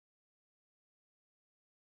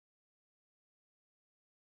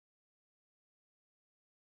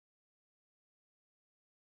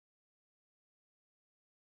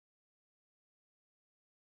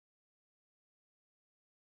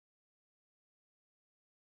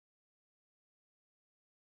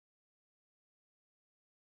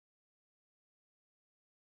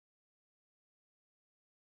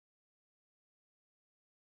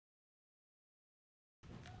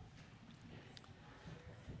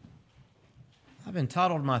I've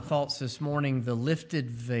entitled my thoughts this morning, The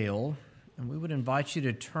Lifted Veil, and we would invite you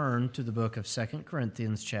to turn to the book of 2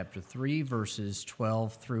 Corinthians chapter 3, verses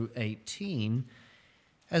 12 through 18,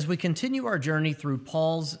 as we continue our journey through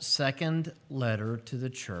Paul's second letter to the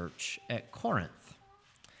church at Corinth.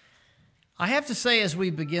 I have to say, as we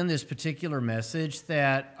begin this particular message,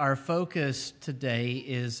 that our focus today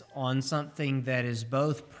is on something that is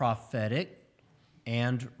both prophetic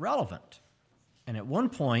and relevant. And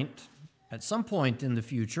at some point in the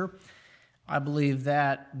future, I believe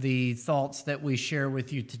that the thoughts that we share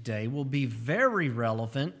with you today will be very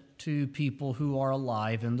relevant to people who are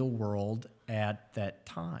alive in the world at that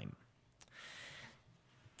time.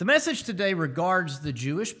 The message today regards the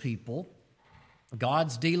Jewish people,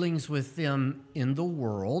 God's dealings with them in the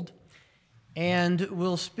world, and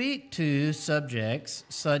will speak to subjects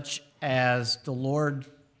such as the Lord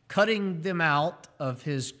cutting them out of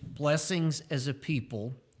His blessings as a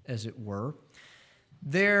people, as it were,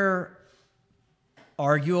 their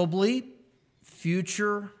arguably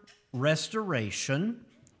future restoration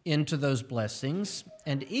into those blessings,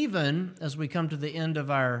 and even, as we come to the end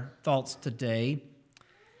of our thoughts today,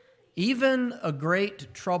 even a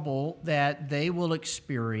great trouble that they will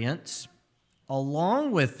experience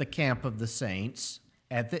along with the camp of the saints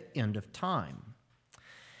at the end of time.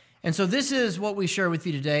 And so this is what we share with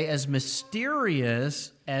you today, as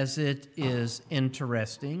mysterious as it is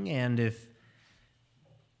interesting, and if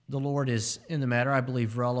the Lord is in the matter, I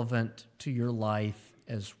believe relevant to your life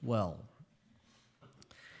as well.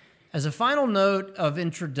 As a final note of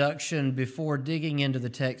introduction before digging into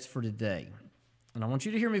the text for today, and I want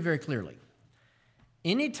you to hear me very clearly,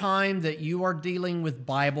 anytime that you are dealing with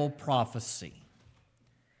Bible prophecy,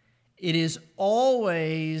 it is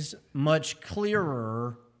always much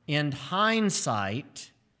clearer in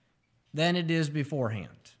hindsight than it is beforehand.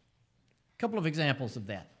 A couple of examples of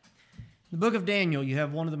that. In the book of Daniel, you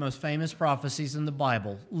have one of the most famous prophecies in the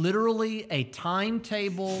Bible, literally a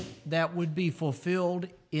timetable that would be fulfilled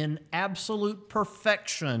in absolute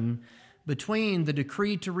perfection between the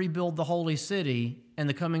decree to rebuild the holy city and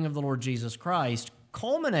the coming of the Lord Jesus Christ,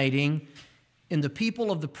 culminating in the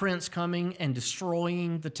people of the prince coming and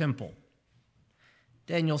destroying the temple.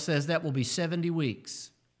 Daniel says that will be 70 weeks.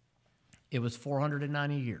 It was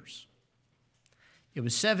 490 years. It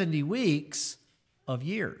was 70 weeks of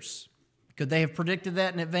years. Could they have predicted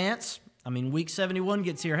that in advance? I mean, week 71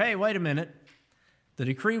 gets here. Hey, wait a minute. The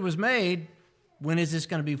decree was made. When is this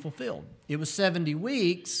going to be fulfilled? It was 70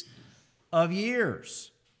 weeks of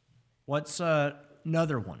years. What's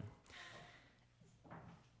another one?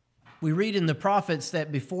 We read in the prophets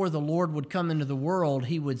that before the Lord would come into the world,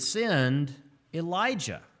 He would send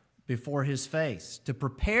Elijah before His face to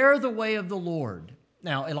prepare the way of the Lord.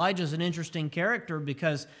 Now, Elijah is an interesting character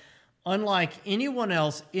because unlike anyone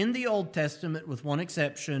else in the Old Testament, with one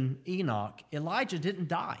exception, Enoch, Elijah didn't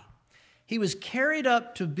die. He was carried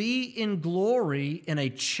up to be in glory in a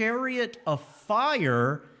chariot of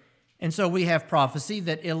fire, and so we have prophecy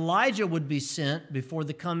that Elijah would be sent before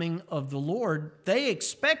the coming of the Lord. They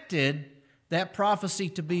expected that prophecy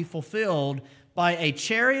to be fulfilled by a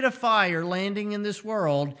chariot of fire landing in this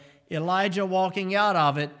world, Elijah walking out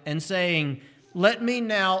of it and saying, "Let me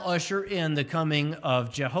now usher in the coming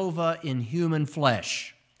of Jehovah in human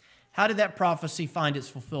flesh." How did that prophecy find its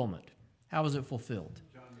fulfillment? How was it fulfilled?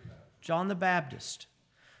 John the Baptist,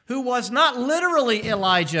 who was not literally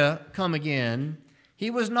Elijah come again. He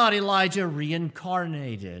was not Elijah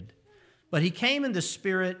reincarnated, but he came in the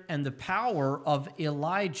spirit and the power of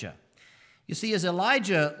Elijah. You see, as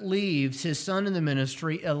Elijah leaves his son in the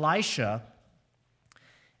ministry, Elisha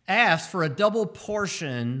asked for a double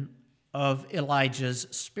portion of Elijah's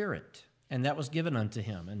spirit, and that was given unto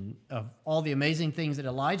him. And of all the amazing things that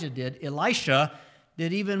Elijah did, Elisha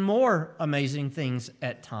did even more amazing things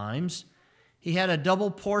at times. He had a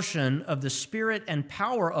double portion of the spirit and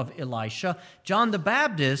power of Elisha. John the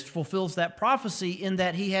Baptist fulfills that prophecy in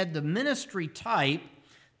that he had the ministry type,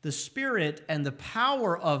 the spirit and the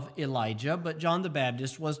power of Elijah, but John the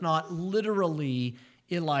Baptist was not literally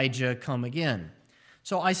Elijah come again.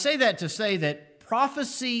 So I say that to say that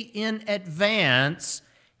prophecy in advance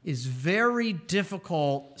is very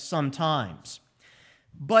difficult sometimes.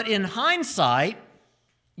 But in hindsight,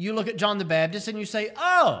 you look at John the Baptist and you say,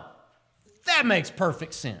 oh, that makes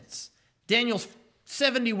perfect sense. Daniel's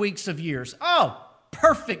 70 weeks of years. Oh,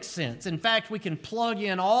 perfect sense. In fact, we can plug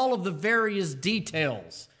in all of the various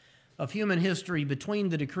details of human history between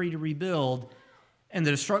the decree to rebuild and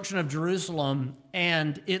the destruction of Jerusalem,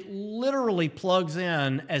 and it literally plugs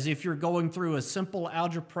in as if you're going through a simple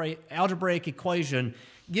algebraic equation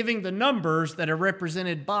giving the numbers that are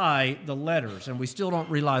represented by the letters. And we still don't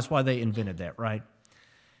realize why they invented that, right?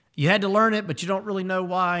 You had to learn it, but you don't really know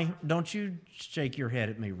why. Don't you shake your head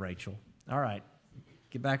at me, Rachel. All right,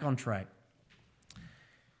 get back on track.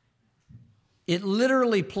 It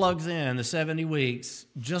literally plugs in the 70 weeks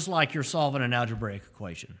just like you're solving an algebraic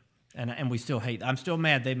equation. And we still hate, I'm still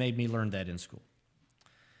mad they made me learn that in school.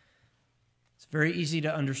 It's very easy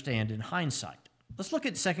to understand in hindsight. Let's look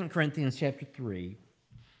at 2 Corinthians chapter 3.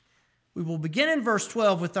 We will begin in verse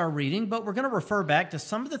 12 with our reading, but we're going to refer back to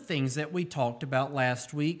some of the things that we talked about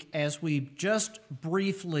last week as we just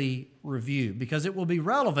briefly review, because it will be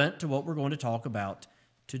relevant to what we're going to talk about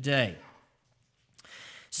today.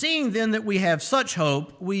 Seeing then that we have such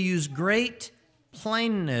hope, we use great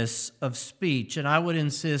plainness of speech, and I would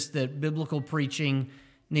insist that biblical preaching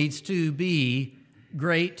needs to be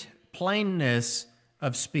great plainness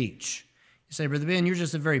of speech. You say, Brother Ben, you're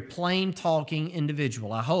just a very plain-talking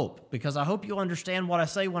individual. I hope, because I hope you'll understand what I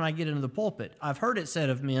say when I get into the pulpit. I've heard it said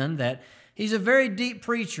of men that he's a very deep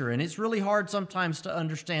preacher, and it's really hard sometimes to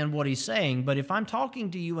understand what he's saying. But if I'm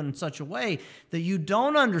talking to you in such a way that you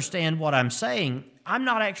don't understand what I'm saying, I'm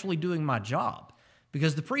not actually doing my job.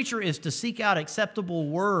 Because the preacher is to seek out acceptable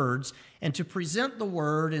words and to present the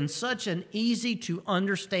word in such an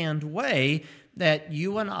easy-to-understand way that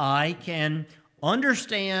you and I can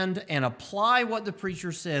understand and apply what the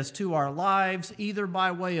preacher says to our lives, either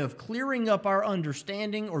by way of clearing up our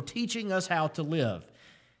understanding or teaching us how to live.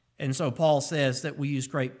 And so Paul says that we use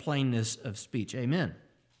great plainness of speech. Amen.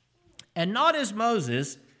 And not as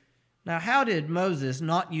Moses. Now, how did Moses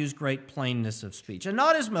not use great plainness of speech? And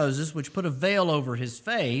not as Moses, which put a veil over his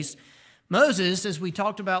face. Moses, as we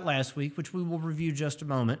talked about last week, which we will review just a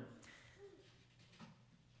moment,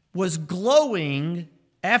 was glowing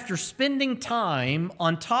after spending time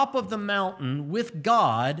on top of the mountain with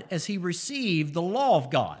God as he received the law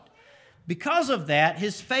of God. Because of that,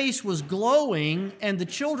 his face was glowing, and the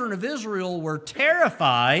children of Israel were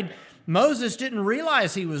terrified. Moses didn't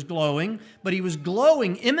realize he was glowing, but he was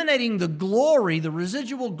glowing, emanating the glory, the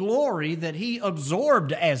residual glory that he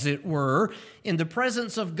absorbed, as it were, in the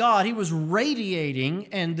presence of God. He was radiating,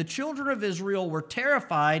 and the children of Israel were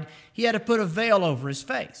terrified. He had to put a veil over his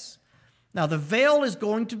face. Now, the veil is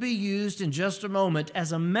going to be used in just a moment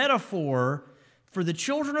as a metaphor for the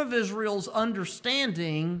children of Israel's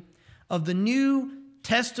understanding of the New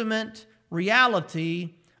Testament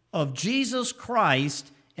reality of Jesus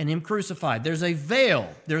Christ and him crucified. There's a veil.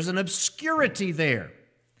 There's an obscurity there.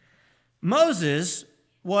 Moses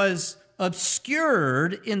was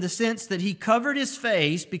obscured in the sense that he covered his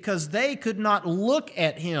face because they could not look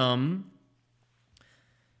at him.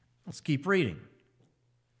 Let's keep reading.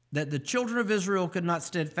 That the children of Israel could not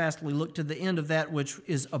steadfastly look to the end of that which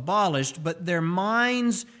is abolished, but their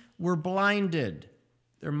minds were blinded.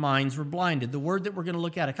 Their minds were blinded. The word that we're going to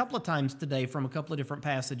look at a couple of times today from a couple of different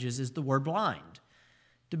passages is the word blind.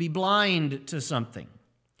 To be blind to something.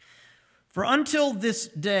 For until this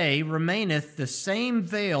day remaineth the same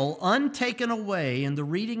veil untaken away in the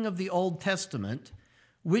reading of the Old Testament,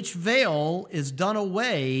 which veil is done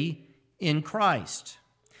away in Christ.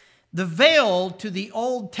 The veil to the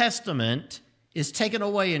Old Testament is taken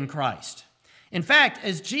away in Christ. In fact,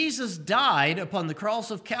 as Jesus died upon the cross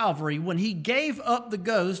of Calvary, when he gave up the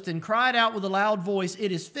ghost and cried out with a loud voice,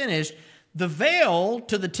 "It is finished," the veil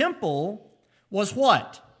to the temple was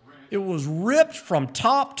what? It was ripped from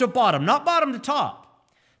top to bottom, not bottom to top.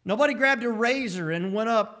 Nobody grabbed a razor and went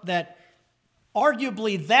up that,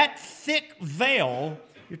 arguably that thick veil.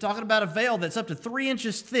 You're talking about a veil that's up to 3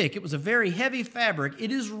 inches thick. It was a very heavy fabric.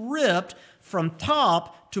 It is ripped from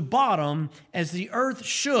top to bottom as the earth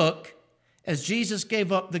shook as Jesus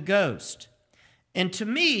gave up the ghost. And to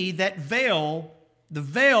me, that veil, the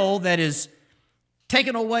veil that is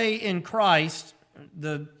taken away in Christ,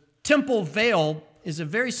 the temple veil, is a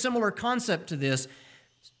very similar concept to this.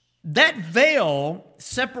 That veil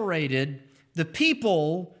separated the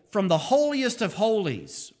people from the holiest of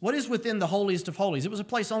holies. What is within the holiest of holies? It was a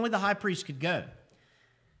place only the high priest could go.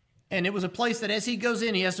 And it was a place that as he goes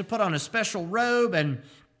in, he has to put on a special robe, and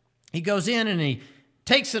he goes in and he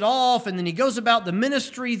takes it off, and then he goes about the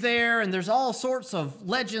ministry there, and there's all sorts of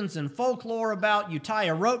legends and folklore about you tie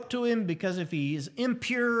a rope to him because if he is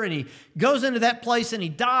impure and he goes into that place and he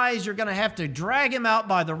dies, you're going to have to drag him out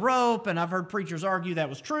by the rope. And I've heard preachers argue that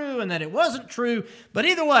was true and that it wasn't true. But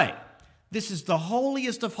either way, this is the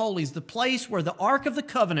holiest of holies, the place where the Ark of the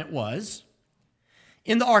Covenant was.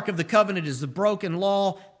 In the Ark of the Covenant is the broken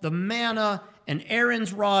law, the manna, and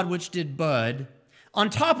Aaron's rod which did bud. On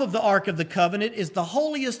top of the Ark of the Covenant is the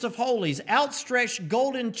holiest of holies, outstretched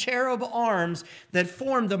golden cherub arms that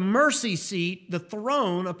form the mercy seat, the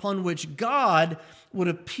throne upon which God would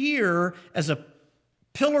appear as a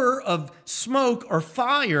pillar of smoke or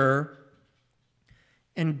fire.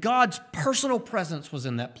 And God's personal presence was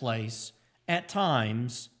in that place at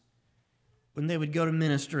times when they would go to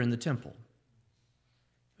minister in the temple.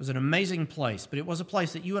 It was an amazing place, but it was a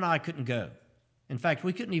place that you and I couldn't go. In fact,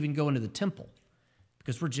 we couldn't even go into the temple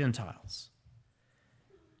because we're Gentiles.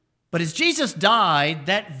 But as Jesus died,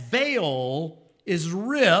 that veil is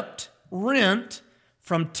rent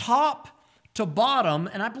from top to bottom,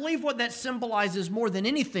 and I believe what that symbolizes more than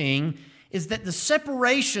anything is that the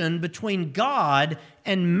separation between God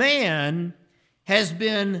and man has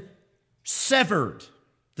been severed.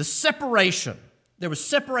 The separation. There was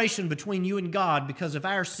separation between you and God because of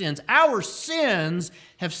our sins. Our sins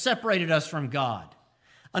have separated us from God.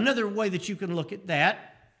 Another way that you can look at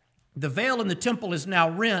that, the veil in the temple is now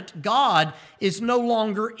rent. God is no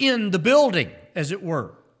longer in the building, as it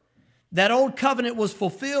were. That old covenant was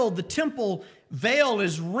fulfilled. The temple veil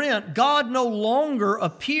is rent. God no longer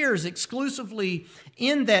appears exclusively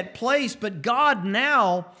in that place, but God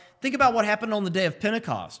now, think about what happened on the day of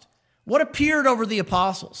Pentecost. What appeared over the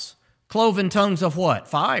apostles? Cloven tongues of what?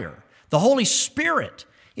 Fire. The Holy Spirit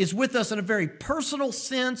is with us in a very personal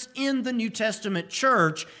sense in the New Testament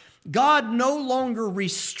church. God no longer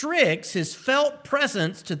restricts his felt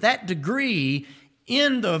presence to that degree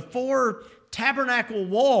in the four tabernacle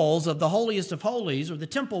walls of the holiest of holies, or the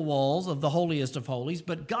temple walls of the holiest of holies,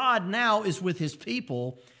 but God now is with his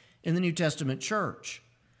people in the New Testament church.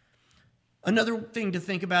 Another thing to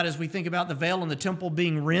think about as we think about the veil in the temple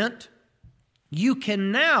being rent, you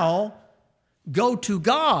can now go to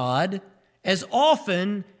God as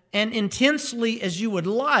often and intensely as you would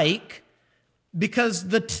like because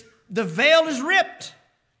the veil is ripped.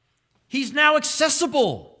 He's now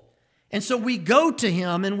accessible. And so we go to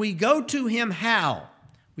him, and we go to him how?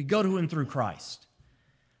 We go to him through Christ.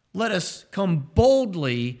 Let us come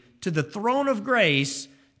boldly to the throne of grace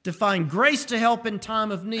to find grace to help in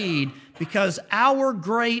time of need, because our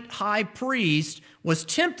great high priest was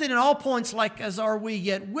tempted in all points like as are we,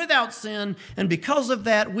 yet without sin, and because of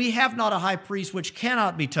that we have not a high priest which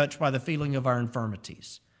cannot be touched by the feeling of our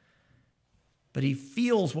infirmities. But he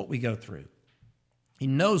feels what we go through. He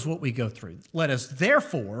knows what we go through. Let us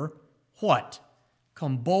therefore, what?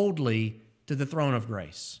 Come boldly to the throne of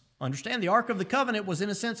grace. Understand, the Ark of the Covenant was in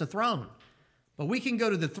a sense a throne. But we can go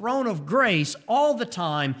to the throne of grace all the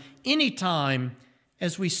time, anytime,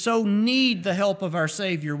 as we so need the help of our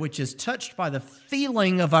Savior, which is touched by the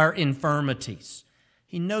feeling of our infirmities.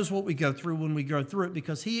 He knows what we go through when we go through it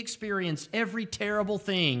because he experienced every terrible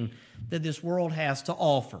thing that this world has to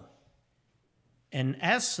offer. And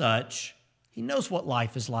as such, he knows what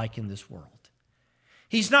life is like in this world.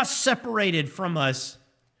 He's not separated from us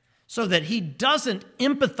so that he doesn't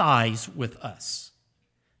empathize with us.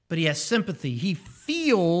 But he has sympathy. He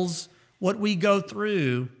feels what we go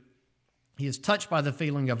through. He is touched by the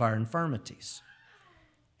feeling of our infirmities.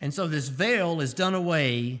 And so this veil is done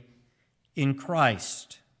away in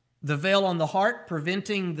Christ. The veil on the heart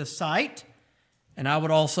preventing the sight, and I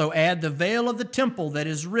would also add the veil of the temple that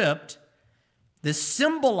is ripped. This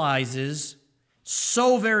symbolizes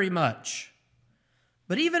so very much.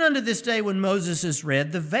 But even unto this day when Moses is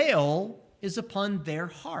read, the veil is upon their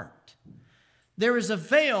heart. There is a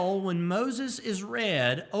veil when Moses is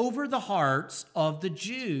read over the hearts of the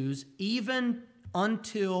Jews, even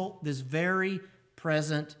until this very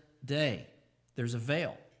present day. There's a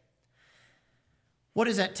veil. What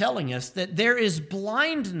is that telling us? That there is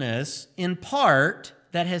blindness in part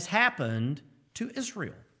that has happened to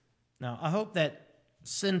Israel. Now, I hope that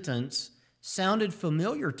sentence sounded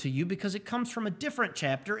familiar to you because it comes from a different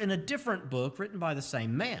chapter in a different book written by the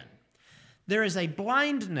same man. There is a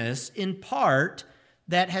blindness in part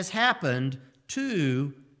that has happened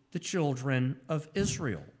to the children of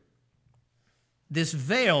Israel. This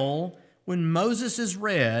veil, when Moses is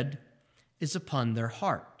read, is upon their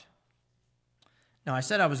heart. Now, I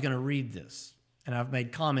said I was going to read this, and I've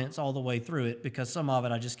made comments all the way through it because some of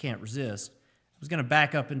it I just can't resist. I was going to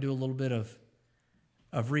back up and do a little bit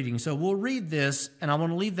of reading. So we'll read this, and I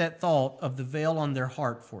want to leave that thought of the veil on their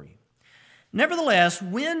heart for you. Nevertheless,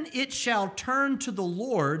 when it shall turn to the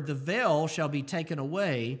Lord, the veil shall be taken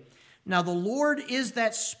away. Now the Lord is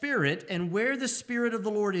that Spirit, and where the Spirit of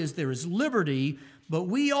the Lord is, there is liberty. But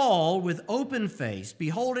we all, with open face,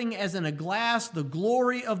 beholding as in a glass the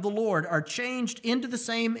glory of the Lord, are changed into the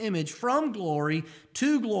same image from glory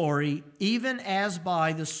to glory, even as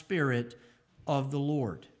by the Spirit of the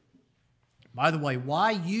Lord. By the way,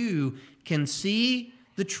 why you can see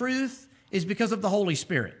the truth is because of the Holy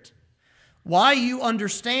Spirit. Why you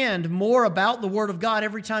understand more about the Word of God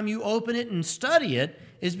every time you open it and study it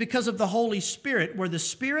is because of the Holy Spirit. Where the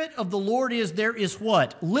Spirit of the Lord is, there is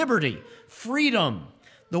what? Liberty, freedom.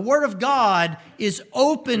 The Word of God is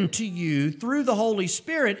open to you through the Holy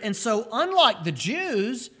Spirit. And so unlike the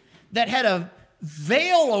Jews that had a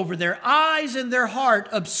veil over their eyes and their heart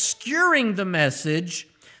obscuring the message,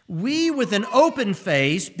 we with an open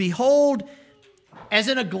face behold, as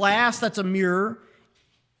in a glass that's a mirror,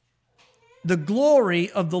 the glory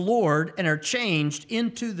of the Lord, and are changed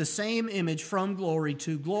into the same image from glory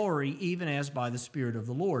to glory, even as by the Spirit of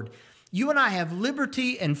the Lord. You and I have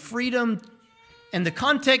liberty and freedom, and the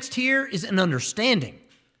context here is an understanding.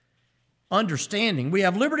 Understanding. We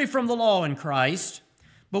have liberty from the law in Christ,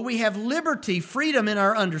 but we have liberty, freedom in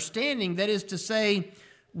our understanding. That is to say,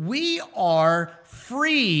 we are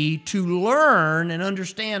free to learn and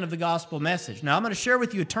understand of the gospel message. Now, I'm going to share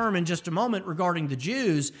with you a term in just a moment regarding the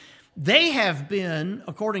Jews. They have been,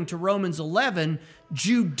 according to Romans 11,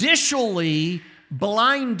 judicially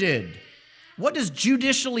blinded. What does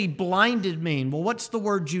judicially blinded mean? Well, what's the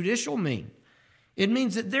word judicial mean? It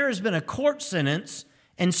means that there has been a court sentence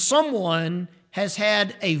and someone has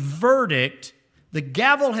had a verdict. The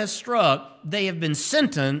gavel has struck. They have been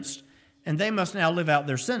sentenced, and they must now live out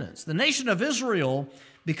their sentence. The nation of Israel,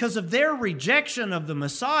 because of their rejection of the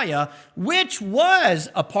Messiah, which was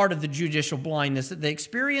a part of the judicial blindness that they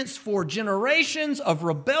experienced for generations of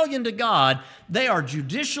rebellion to God, they are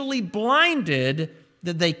judicially blinded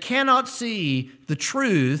that they cannot see the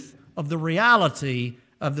truth of the reality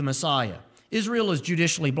of the Messiah. Israel is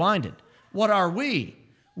judicially blinded. What are we?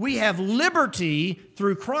 We have liberty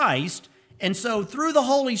through Christ, and so through the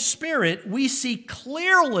Holy Spirit, we see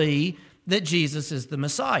clearly that Jesus is the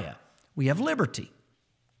Messiah. We have liberty.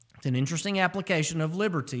 It's an interesting application of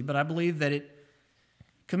liberty, but I believe that it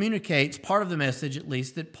communicates part of the message, at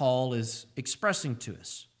least, that Paul is expressing to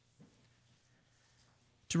us.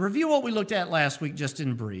 To review what we looked at last week, just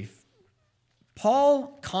in brief,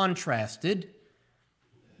 Paul contrasted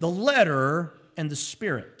the letter and the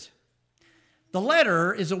Spirit. The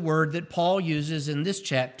letter is a word that Paul uses in this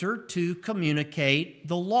chapter to communicate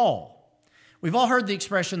the law. We've all heard the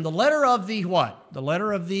expression, the letter of the what? The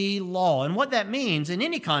letter of the law. And what that means in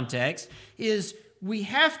any context is we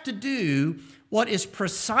have to do what is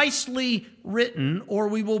precisely written, or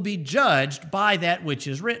we will be judged by that which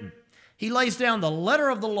is written. He lays down the letter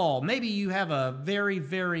of the law. Maybe you have a very,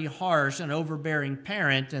 very harsh and overbearing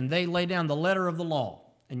parent, and they lay down the letter of the law.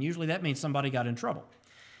 And usually that means somebody got in trouble.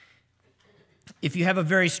 If you have a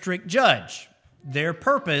very strict judge, their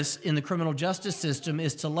purpose in the criminal justice system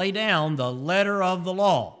is to lay down the letter of the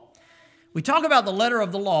law. We talk about the letter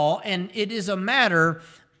of the law, and it is a matter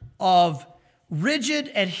of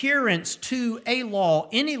rigid adherence to a law,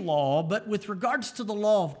 any law, but with regards to the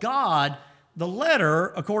law of God, the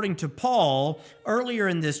letter, according to Paul, earlier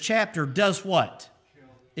in this chapter, does what?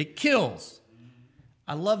 It kills.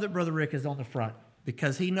 I love that Brother Rick is on the front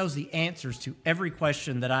because he knows the answers to every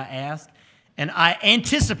question that I ask. And I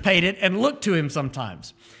anticipate it and look to him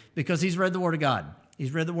sometimes because he's read the Word of God.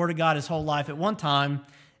 He's read the Word of God his whole life at one time,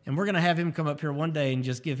 and we're going to have him come up here one day and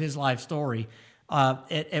just give his life story.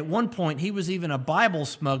 At one point, he was even a Bible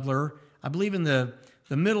smuggler, I believe in the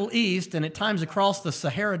Middle East, and at times across the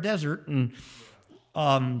Sahara Desert. And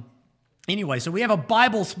anyway, so we have a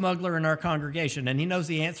Bible smuggler in our congregation, and he knows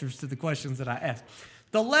the answers to the questions that I ask.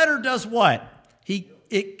 The letter does what?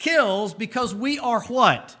 It kills because we are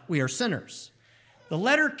what? We are sinners. The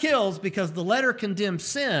letter kills because the letter condemns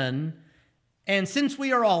sin, and since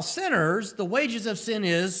we are all sinners, the wages of sin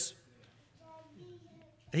is...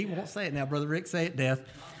 He won't say it now, Brother Rick, say it, death.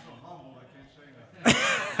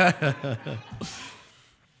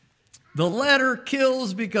 The letter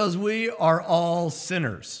kills because we are all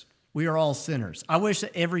sinners. We are all sinners. I wish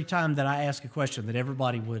that every time that I ask a question that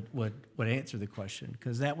everybody would answer the question,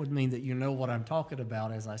 because that would mean that you know what I'm talking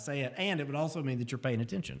about as I say it, and it would also mean that you're paying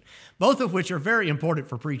attention, both of which are very important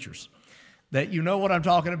for preachers, that you know what I'm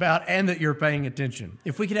talking about and that you're paying attention.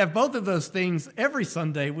 If we could have both of those things every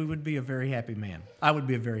Sunday, we would be a very happy man. I would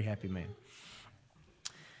be a very happy man.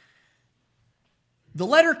 The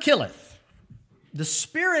letter killeth. The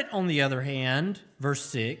Spirit, on the other hand, verse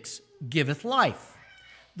 6, giveth life.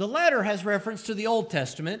 The letter has reference to the Old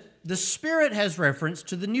Testament. The Spirit has reference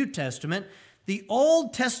to the New Testament. The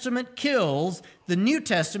Old Testament kills. The New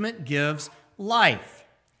Testament gives life.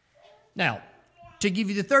 Now, to give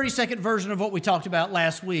you the 30-second version of what we talked about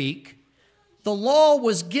last week, the law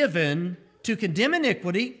was given to condemn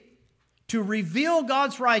iniquity, to reveal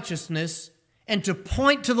God's righteousness, and to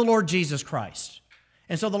point to the Lord Jesus Christ.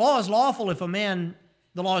 And so the law is lawful if the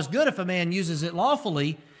law is good if a man uses it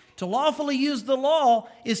lawfully. To lawfully use the law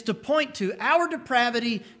is to point to our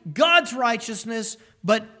depravity, God's righteousness,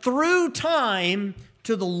 but through time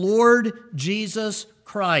to the Lord Jesus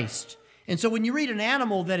Christ. And so when you read an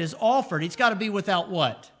animal that is offered, it's got to be without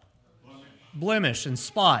what? Blemish and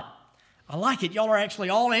spot. I like it. Y'all are actually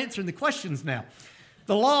all answering the questions now.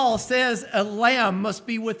 The law says a lamb must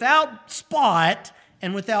be without spot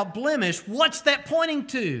and without blemish. What's that pointing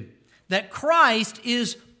to? That Christ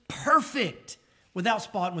is perfect, without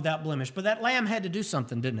spot and without blemish. But that lamb had to do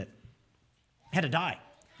something, didn't it? It had to die.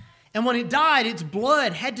 And when it died, its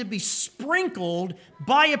blood had to be sprinkled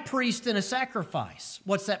by a priest in a sacrifice.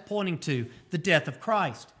 What's that pointing to? The death of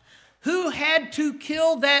Christ. Who had to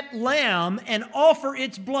kill that lamb and offer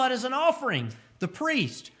its blood as an offering? The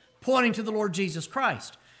priest, pointing to the Lord Jesus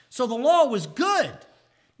Christ. So the law was good.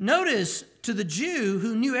 Notice, to the Jew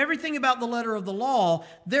who knew everything about the letter of the law,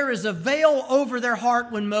 there is a veil over their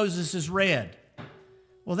heart when Moses is read.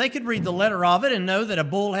 Well, they could read the letter of it and know that a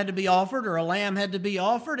bull had to be offered or a lamb had to be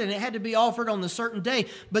offered, and it had to be offered on the certain day.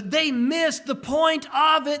 But they missed the point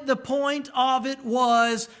of it. The point of it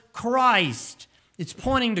was Christ. It's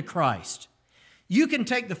pointing to Christ. You can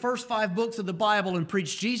take the first 5 books of the Bible and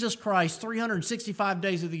preach Jesus Christ 365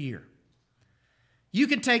 days of the year. You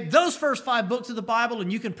can take those first 5 books of the Bible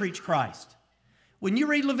and you can preach Christ. When you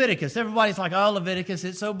read Leviticus, everybody's like, oh, Leviticus,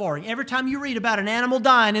 it's so boring. Every time you read about an animal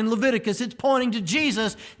dying in Leviticus, it's pointing to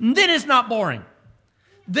Jesus, and then it's not boring.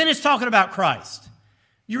 Then it's talking about Christ.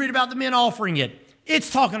 You read about the men offering it,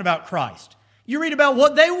 it's talking about Christ. You read about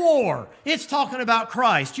what they wore, it's talking about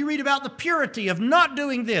Christ. You read about the purity of not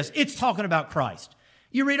doing this, it's talking about Christ.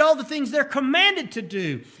 You read all the things they're commanded to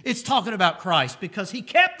do, it's talking about Christ, because he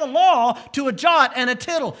kept the law to a jot and a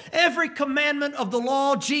tittle. Every commandment of the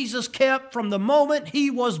law Jesus kept from the moment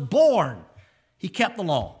he was born. He kept the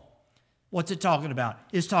law. What's it talking about?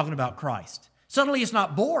 It's talking about Christ. Suddenly it's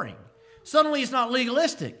not boring. Suddenly it's not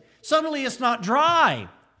legalistic. Suddenly it's not dry.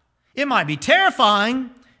 It might be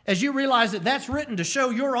terrifying as you realize that that's written to show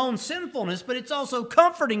your own sinfulness, but it's also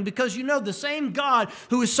comforting because you know the same God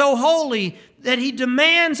who is so holy that he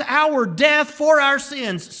demands our death for our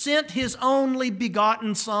sins, sent his only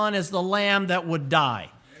begotten Son as the lamb that would die.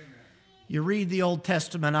 Amen. You read the Old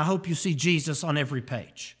Testament, I hope you see Jesus on every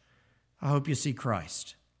page. I hope you see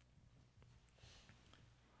Christ.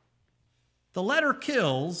 The letter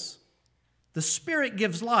kills, the Spirit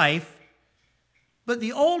gives life, but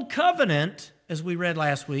the Old Covenant, as we read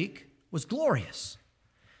last week, was glorious.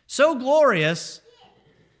 So glorious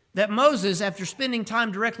that Moses, after spending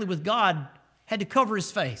time directly with God, had to cover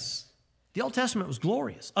his face. The Old Testament was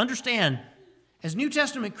glorious. Understand, as New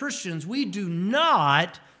Testament Christians, we do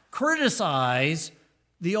not criticize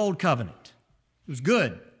the Old Covenant. It was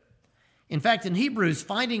good. In fact, in Hebrews,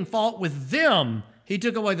 finding fault with them, he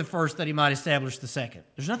took away the first that he might establish the second.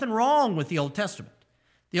 There's nothing wrong with the Old Testament.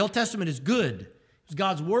 The Old Testament is good. It was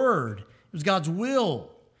God's word. It was God's will.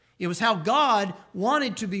 It was how God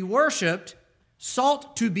wanted to be worshiped,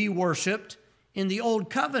 sought to be worshiped in the Old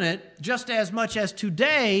Covenant, just as much as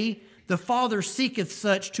today the Father seeketh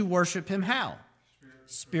such to worship him how?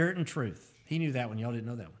 Spirit and truth. He knew that one. Y'all didn't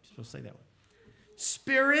know that one. You're supposed to say that one.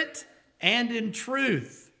 Spirit and in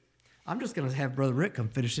truth. I'm just going to have Brother Rick come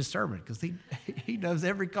finish his sermon because he knows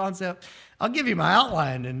every concept. I'll give you my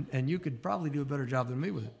outline, and you could probably do a better job than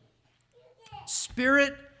me with it.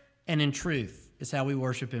 Spirit and in truth is how we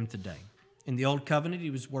worship him today. In the Old Covenant, he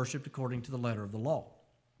was worshiped according to the letter of the law.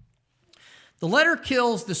 The letter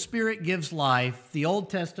kills, the Spirit gives life. The Old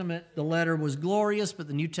Testament, the letter was glorious, but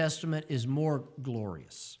the New Testament is more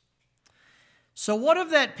glorious. So what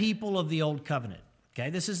of that people of the Old Covenant? Okay,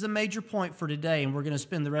 this is the major point for today, and we're going to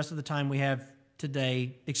spend the rest of the time we have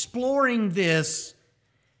today exploring this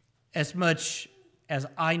as much as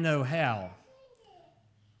I know how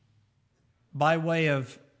by way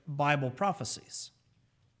of Bible prophecies,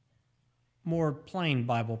 more plain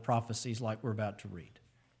Bible prophecies like we're about to read.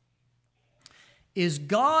 Is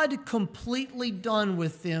God completely done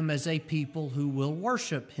with them as a people who will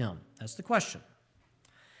worship him? That's the question.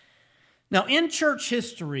 Now, in church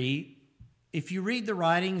history, if you read the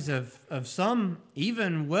writings of some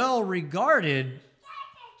even well-regarded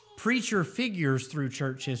preacher figures through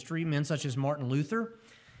church history, men such as Martin Luther,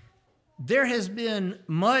 there has been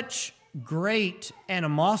much great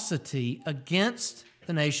animosity against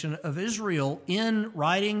the nation of Israel in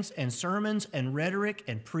writings and sermons and rhetoric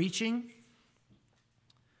and preaching.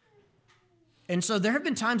 And so there have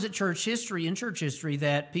been times in church history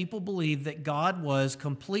that people believe that God was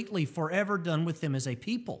completely forever done with them as a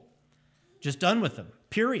people. Just done with them,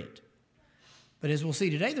 period. But as we'll see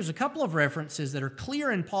today, there's a couple of references that are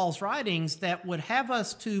clear in Paul's writings that would have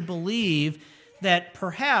us to believe that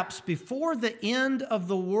perhaps before the end of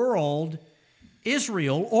the world,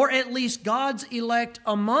 Israel, or at least God's elect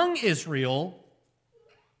among Israel,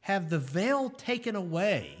 have the veil taken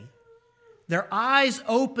away, their eyes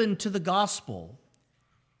open to the gospel,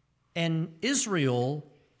 and Israel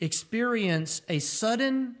experience a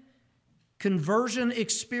sudden conversion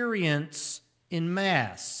experience in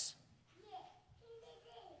mass.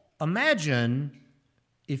 Imagine,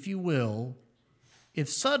 if you will, if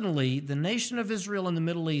suddenly the nation of Israel in the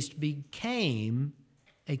Middle East became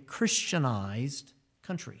a Christianized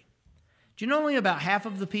country. Do you know only about half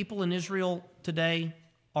of the people in Israel today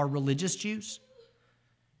are religious Jews?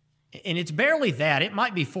 And it's barely that. It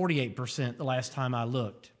might be 48% the last time I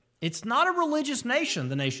looked. It's not a religious nation,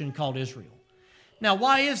 the nation called Israel. Now,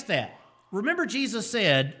 why is that? Remember, Jesus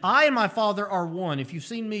said, I and my Father are one. If you've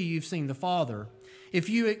seen me, you've seen the Father. If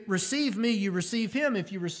you receive me, you receive him.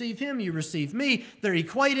 If you receive him, you receive me. They're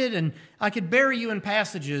equated, and I could bury you in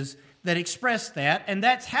passages that express that, and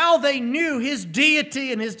that's how they knew his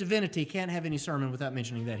deity and his divinity. Can't have any sermon without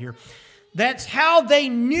mentioning that here. That's how they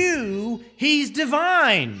knew he's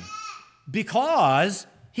divine, because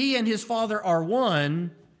he and his Father are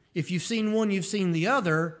one. If you've seen one, you've seen the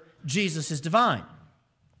other. Jesus is divine.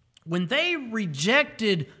 When they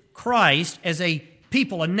rejected Christ as a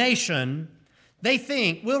people, a nation, they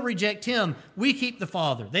think, we'll reject him, we keep the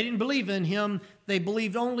Father. They didn't believe in him, they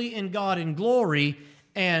believed only in God in glory.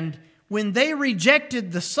 And when they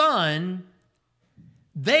rejected the Son,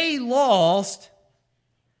 they lost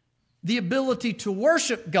the ability to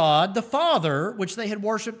worship God, the Father, which they had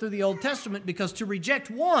worshiped through the Old Testament, because to reject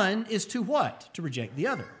one is to what? To reject the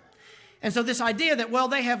other. And so this idea that, well,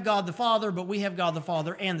 they have God the Father, but we have God the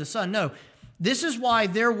Father and the Son. No. This is why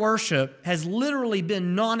their worship has literally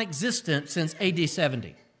been non-existent since AD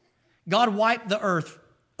 70. God wiped the earth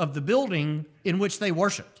of the building in which they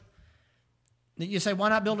worshiped. You say, why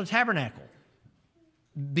not build a tabernacle?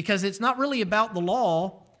 Because it's not really about the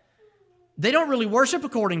law. They don't really worship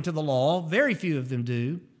according to the law. Very few of them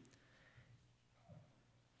do.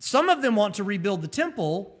 Some of them want to rebuild the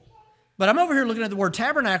temple, but I'm over here looking at the word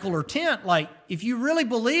tabernacle or tent. Like, if you really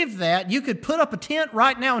believe that, you could put up a tent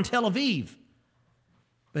right now in Tel Aviv.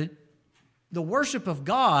 But the worship of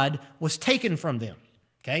God was taken from them.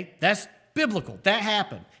 Okay? That's biblical. That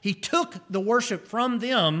happened. He took the worship from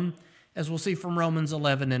them, as we'll see from Romans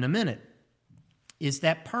 11 in a minute. Is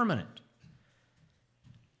that permanent?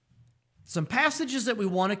 Some passages that we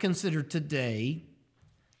want to consider today,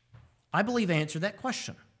 I believe, answer that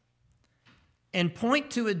question and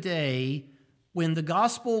point to a day when the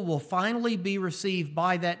gospel will finally be received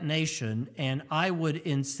by that nation, and I would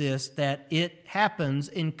insist that it happens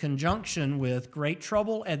in conjunction with great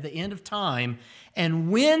trouble at the end of time. And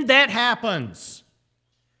when that happens,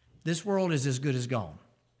 this world is as good as gone.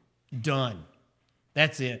 Done.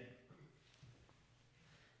 That's it.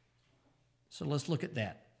 So let's look at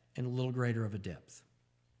that in a little greater of a depth.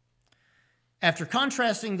 After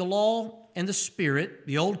contrasting the law and the Spirit,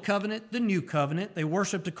 the Old Covenant, the New Covenant, they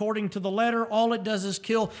worshiped according to the letter. All it does is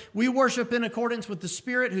kill. We worship in accordance with the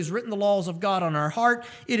Spirit who's written the laws of God on our heart.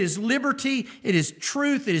 It is liberty. It is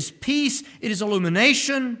truth. It is peace. It is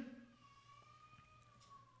illumination.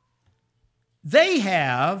 They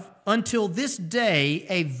have, until this day,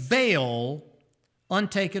 a veil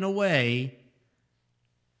untaken away.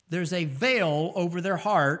 There's a veil over their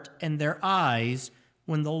heart and their eyes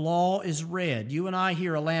when the law is read. You and I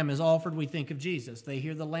hear a lamb is offered, we think of Jesus. They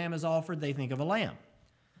hear the lamb is offered, they think of a lamb.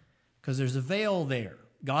 Because there's a veil there.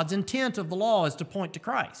 God's intent of the law is to point to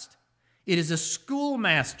Christ. It is a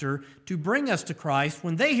schoolmaster to bring us to Christ.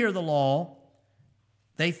 When they hear the law,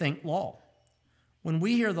 they think law. When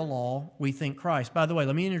we hear the law, we think Christ. By the way,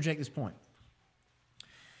 let me interject this point.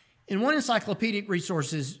 In one encyclopedic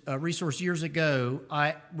resource years ago,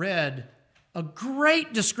 I read a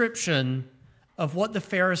great description of what the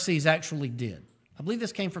Pharisees actually did. I believe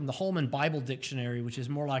this came from the Holman Bible Dictionary, which is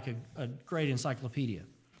more like a great encyclopedia.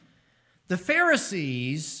 The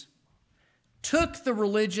Pharisees took the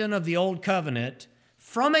religion of the Old Covenant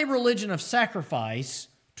from a religion of sacrifice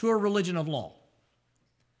to a religion of law.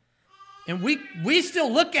 And we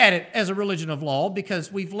still look at it as a religion of law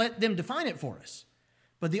because we've let them define it for us.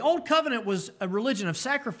 But the Old Covenant was a religion of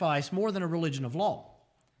sacrifice more than a religion of law.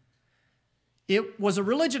 It was a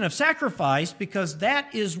religion of sacrifice because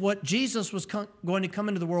that is what Jesus was going to come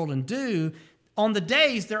into the world and do. On the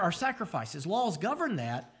days, there are sacrifices. Laws govern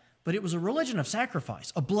that, but it was a religion of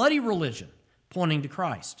sacrifice, a bloody religion pointing to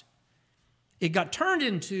Christ. It got turned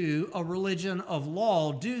into a religion of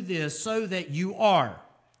law. Do this so that you are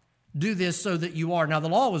do this so that you are. Now, the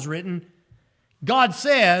law was written, God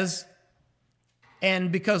says,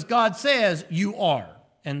 and because God says, you are.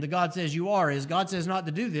 And the God says you are is God says not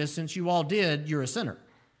to do this. Since you all did, you're a sinner.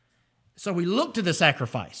 So we look to the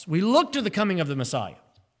sacrifice. We look to the coming of the Messiah.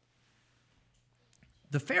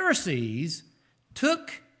 The Pharisees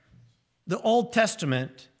took the Old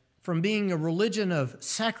Testament from being a religion of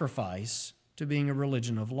sacrifice to being a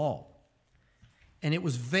religion of law. And it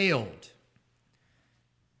was veiled.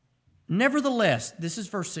 Nevertheless, this is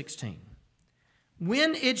verse 16.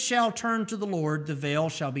 When it shall turn to the Lord, the veil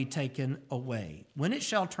shall be taken away. When it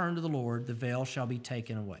shall turn to the Lord, the veil shall be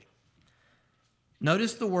taken away.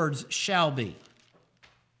 Notice the words shall be.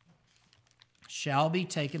 Shall be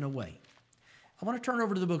taken away. I want to turn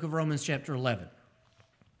over to the book of Romans chapter 11.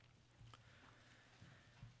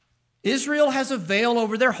 Israel has a veil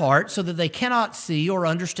over their heart so that they cannot see or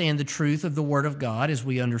understand the truth of the Word of God as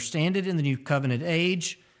we understand it in the New Covenant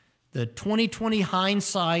age. The 2020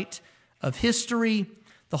 hindsight of history,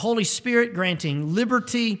 the Holy Spirit granting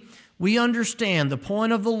liberty, we understand the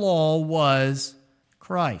point of the law was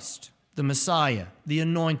Christ, the Messiah, the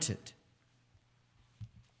Anointed.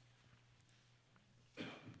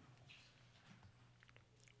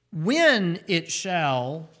 When it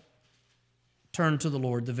shall turn to the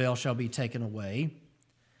Lord, the veil shall be taken away,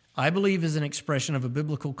 I believe is an expression of a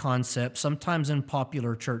biblical concept, sometimes in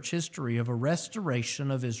popular church history, of a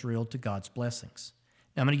restoration of Israel to God's blessings.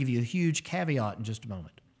 Now, I'm going to give you a huge caveat in just a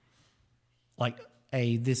moment. Like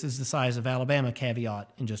a this is the size of Alabama caveat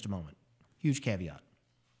in just a moment. Huge caveat.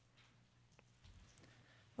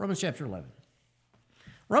 Romans chapter 11.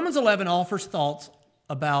 Romans 11 offers thoughts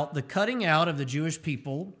about the cutting out of the Jewish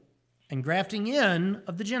people and grafting in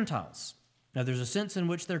of the Gentiles. Now, there's a sense in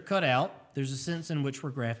which they're cut out. There's a sense in which we're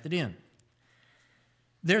grafted in.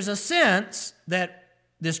 There's a sense that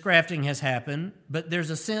this grafting has happened, but there's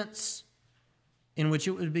a sense in which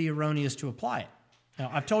it would be erroneous to apply it.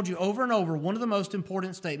 Now, I've told you over and over, one of the most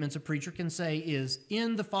important statements a preacher can say is,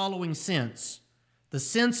 in the following sense, the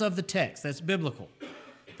sense of the text. That's biblical.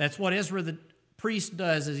 That's what Ezra the priest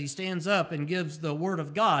does as he stands up and gives the word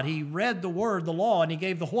of God. He read the word, the law, and he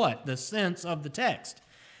gave the what? The sense of the text.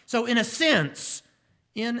 So in a sense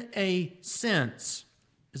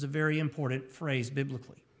is a very important phrase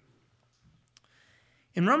biblically.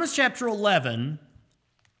 In Romans chapter 11,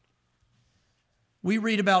 we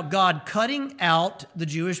read about God cutting out the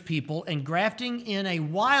Jewish people and grafting in a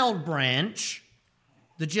wild branch,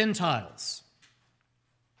 the Gentiles.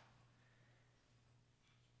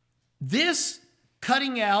 This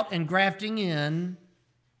cutting out and grafting in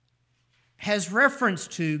has reference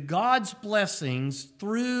to God's blessings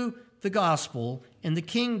through the gospel in the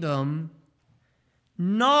kingdom,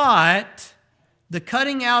 not the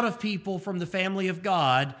cutting out of people from the family of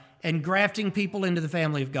God and grafting people into the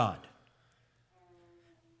family of God.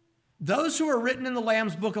 Those who are written in the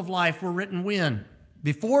Lamb's Book of Life were written when?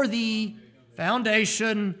 Before the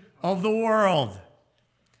foundation of the world.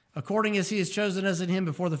 According as he has chosen us in him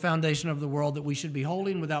before the foundation of the world, that we should be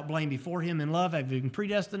holy and without blame before him in love, having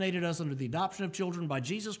predestinated us under the adoption of children by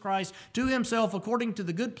Jesus Christ to himself, according to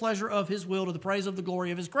the good pleasure of his will, to the praise of the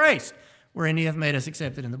glory of his grace, wherein he hath made us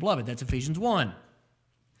accepted in the beloved. That's Ephesians 1.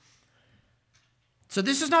 So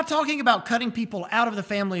this is not talking about cutting people out of the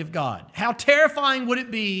family of God. How terrifying would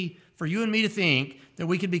it be for you and me to think that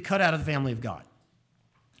we could be cut out of the family of God?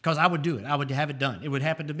 Because I would do it. I would have it done. It would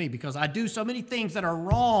happen to me because I do so many things that are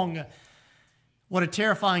wrong. What a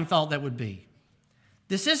terrifying thought that would be.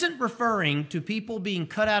 This isn't referring to people being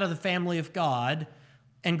cut out of the family of God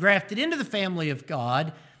and grafted into the family of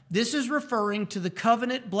God. This is referring to the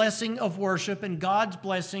covenant blessing of worship and God's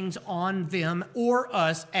blessings on them or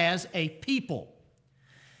us as a people.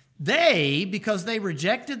 They, because they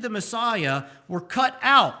rejected the Messiah, were cut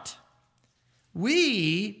out.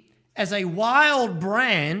 We, as a wild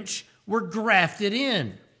branch, were grafted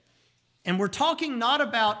in. And we're talking not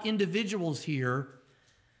about individuals here,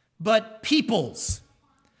 but peoples.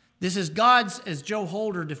 This is God's, as Joe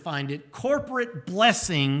Holder defined it, corporate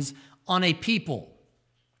blessings on a people.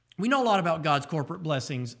 We know a lot about God's corporate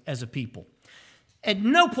blessings as a people. At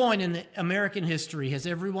no point in American history has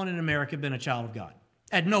everyone in America been a child of God.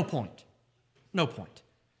 At no point. No point.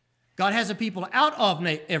 God has a people out of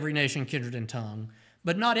every nation, kindred, and tongue,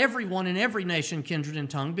 but not everyone in every nation, kindred, and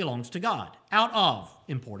tongue belongs to God. Out of,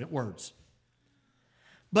 important words.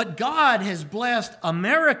 But God has blessed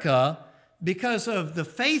America because of the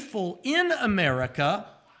faithful in America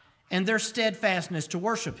and their steadfastness to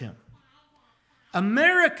worship him.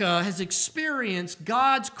 America has experienced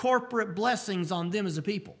God's corporate blessings on them as a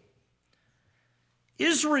people.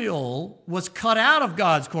 Israel was cut out of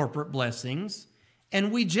God's corporate blessings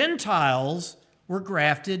And we Gentiles were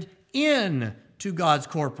grafted in to God's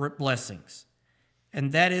corporate blessings.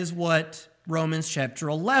 And that is what Romans chapter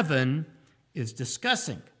 11 is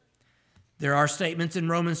discussing. There are statements in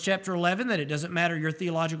Romans chapter 11 that it doesn't matter your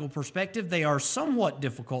theological perspective. They are somewhat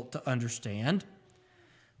difficult to understand.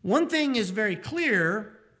 One thing is very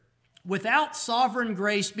clear. Without sovereign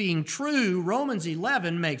grace being true, Romans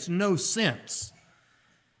 11 makes no sense.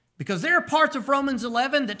 Because there are parts of Romans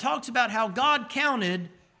 11 that talks about how God counted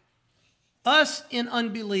us in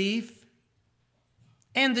unbelief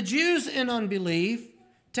and the Jews in unbelief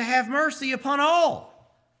to have mercy upon all.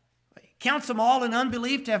 Counts them all in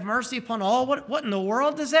unbelief to have mercy upon all. What in the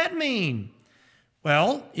world does that mean?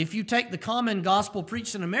 Well, if you take the common gospel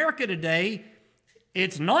preached in America today,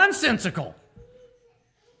 it's nonsensical.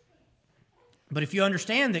 But if you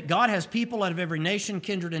understand that God has people out of every nation,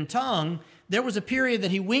 kindred, and tongue, there was a period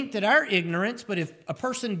that he winked at our ignorance, but if a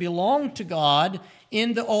person belonged to God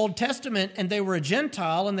in the Old Testament and they were a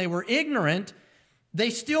Gentile and they were ignorant,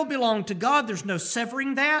 they still belonged to God. There's no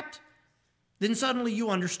severing that. Then suddenly you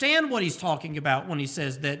understand what he's talking about when he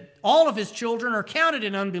says that all of his children are counted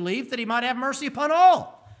in unbelief, that he might have mercy upon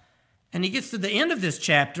all. And he gets to the end of this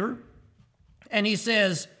chapter and he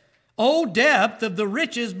says, O depth of the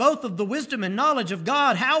riches, both of the wisdom and knowledge of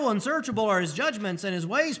God, how unsearchable are his judgments and his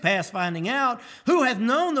ways past finding out. Who hath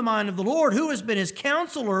known the mind of the Lord? Who has been his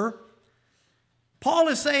counselor? Paul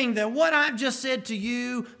is saying that what I've just said to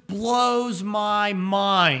you blows my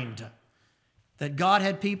mind. That God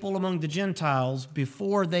had people among the Gentiles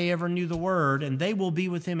before they ever knew the word, and they will be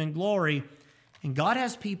with him in glory. And God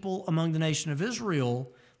has people among the nation of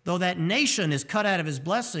Israel, though that nation is cut out of his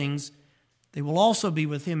blessings, they will also be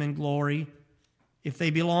with him in glory if they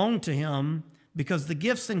belong to him, because the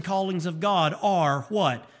gifts and callings of God are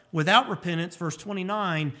what? Without repentance, verse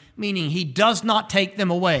 29, meaning he does not take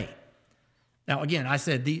them away. Now, again, I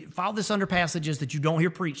said, file this under passages that you don't hear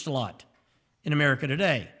preached a lot in America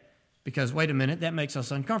today, because, wait a minute, that makes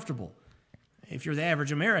us uncomfortable. If you're the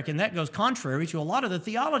average American, that goes contrary to a lot of the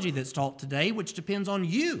theology that's taught today, which depends on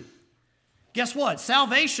you. Guess what?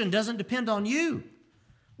 Salvation doesn't depend on you.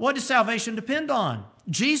 What does salvation depend on?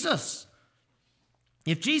 Jesus.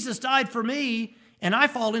 If Jesus died for me and I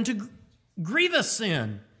fall into grievous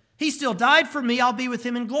sin, he still died for me. I'll be with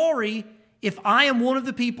him in glory if I am one of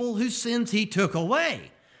the people whose sins he took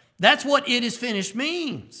away. That's what it is finished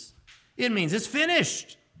means. It means it's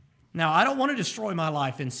finished. Now, I don't want to destroy my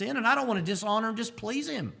life in sin, and I don't want to dishonor and displease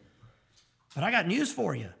him. But I got news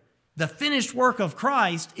for you. The finished work of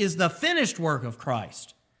Christ is the finished work of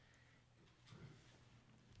Christ.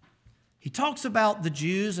 He talks about the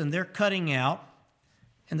Jews and their cutting out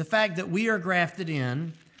and the fact that we are grafted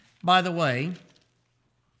in. By the way,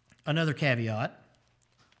 another caveat,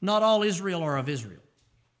 not all Israel are of Israel.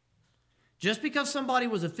 Just because somebody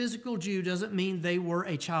was a physical Jew doesn't mean they were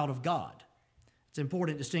a child of God. It's an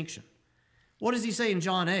important distinction. What does he say in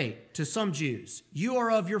John 8 to some Jews? You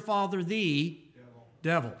are of your father, the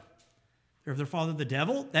devil. They're of their father, the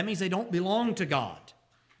devil? That means they don't belong to God.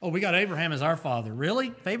 Oh, we got Abraham as our father. Really?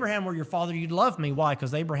 If Abraham were your father, you'd love me. Why?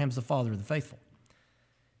 Because Abraham's the father of the faithful.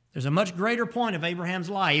 There's a much greater point of Abraham's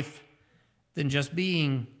life than just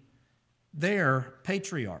being their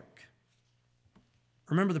patriarch.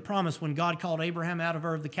 Remember the promise when God called Abraham out of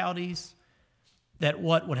Ur of the Chaldees? That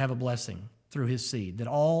what would have a blessing through his seed? That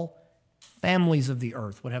all families of the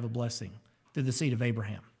earth would have a blessing through the seed of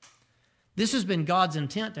Abraham. This has been God's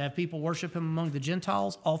intent, to have people worship him among the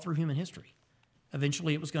Gentiles all through human history.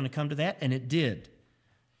 Eventually it was going to come to that, and it did.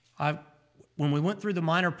 When we went through the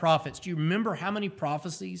minor prophets, do you remember how many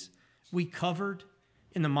prophecies we covered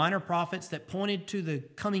in the minor prophets that pointed to the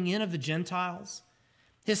coming in of the Gentiles?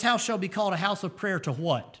 His house shall be called a house of prayer to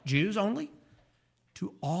what? Jews only?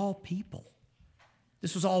 To all people.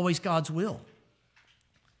 This was always God's will,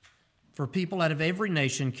 for people out of every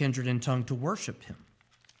nation, kindred, and tongue to worship him.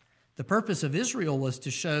 The purpose of Israel was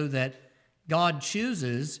to show that God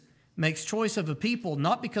makes choice of a people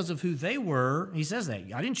not because of who they were. He says that.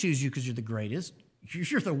 I didn't choose you because you're the greatest.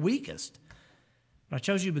 You're the weakest. But I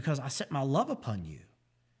chose you because I set my love upon you,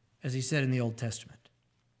 as he said in the Old Testament.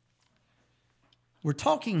 We're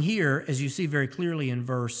talking here, as you see very clearly in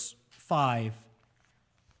verse 5,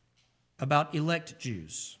 about elect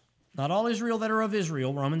Jews. Not all Israel that are of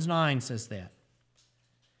Israel. Romans 9 says that.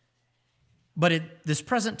 But at this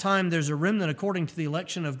present time, there's a remnant according to the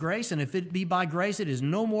election of grace, and if it be by grace, it is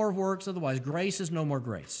no more of works. Otherwise, grace is no more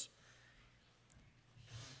grace.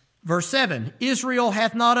 Verse 7, Israel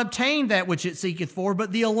hath not obtained that which it seeketh for,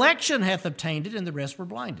 but the election hath obtained it, and the rest were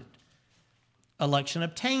blinded. Election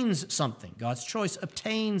obtains something. God's choice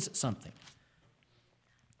obtains something.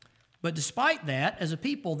 But despite that, as a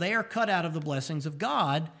people, they are cut out of the blessings of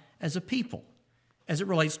God as a people, as it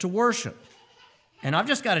relates to worship. And I've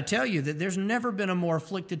just got to tell you that there's never been a more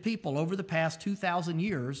afflicted people over the past 2,000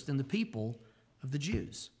 years than the people of the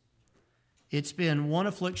Jews. It's been one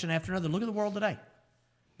affliction after another. Look at the world today.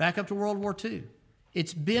 Back up to World War II.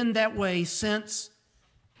 It's been that way since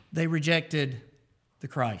they rejected the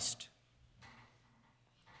Christ.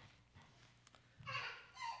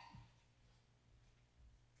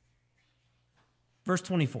 Verse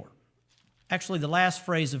 24. Actually, the last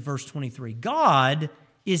phrase of verse 23. God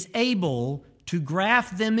is able to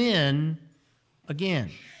graft them in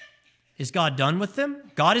again. Is God done with them?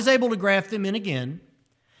 God is able to graft them in again.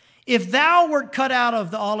 If thou wert cut out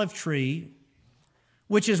of the olive tree,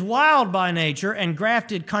 which is wild by nature, and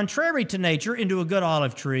grafted contrary to nature into a good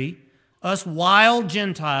olive tree, us wild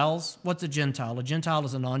Gentiles, what's a Gentile? A Gentile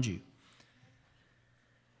is a non-Jew.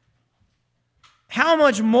 How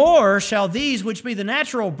much more shall these which be the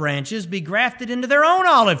natural branches be grafted into their own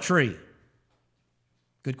olive tree?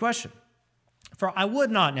 Good question. For I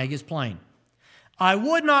would not, now he gets plain, I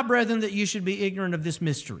would not, brethren, that you should be ignorant of this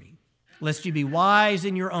mystery, lest you be wise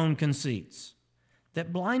in your own conceits,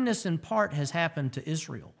 that blindness in part has happened to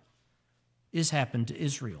Israel,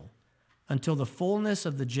 until the fullness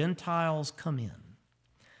of the Gentiles come in.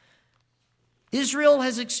 Israel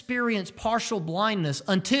has experienced partial blindness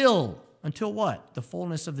until what? The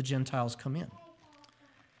fullness of the Gentiles come in.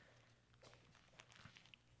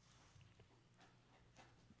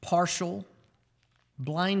 Partial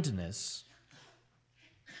blindness.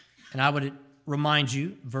 And I would remind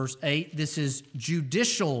you, verse 8, this is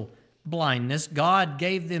judicial blindness. God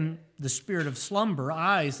gave them the spirit of slumber,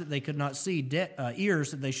 eyes that they could not see,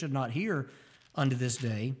 ears that they should not hear unto this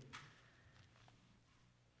day.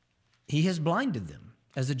 He has blinded them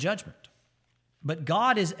as a judgment. But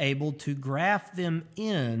God is able to graft them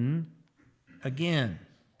in again.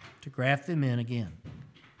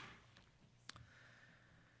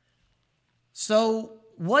 So,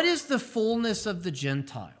 what is the fullness of the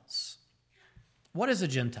Gentiles? What is a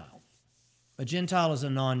Gentile? A Gentile is a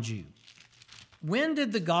non-Jew. When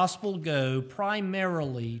did the gospel go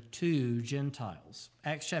primarily to Gentiles?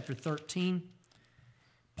 Acts chapter 13.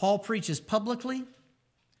 Paul preaches publicly.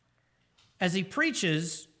 As he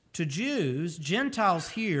preaches to Jews, Gentiles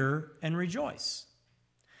hear and rejoice.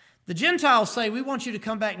 The Gentiles say, we want you to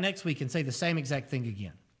come back next week and say the same exact thing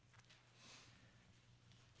again.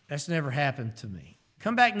 That's never happened to me.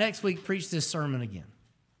 Come back next week, preach this sermon again.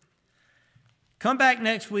 Come back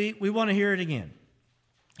next week, we want to hear it again.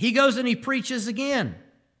 He goes and he preaches again.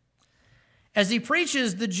 As he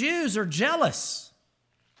preaches, the Jews are jealous.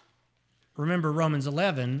 Remember Romans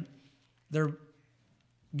 11, they're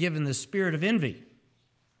given the spirit of envy.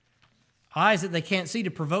 Eyes that they can't see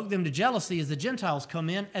to provoke them to jealousy as the Gentiles come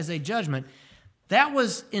in as a judgment. That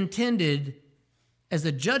was intended as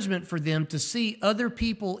a judgment for them to see other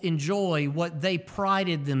people enjoy what they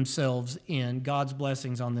prided themselves in, God's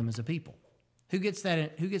blessings on them as a people. Who gets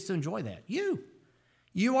that? Who gets to enjoy that? You.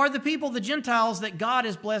 You are the people, the Gentiles, that God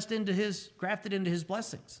has grafted into his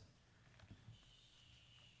blessings.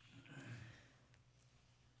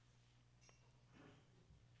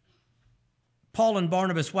 Paul and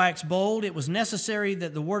Barnabas waxed bold. It was necessary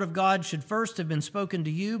that the word of God should first have been spoken to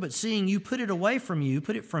you, but seeing you put it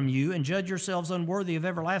from you, and judge yourselves unworthy of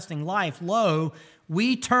everlasting life, lo,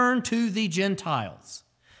 we turn to the Gentiles.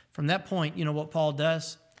 From that point, you know what Paul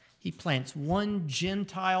does? He plants one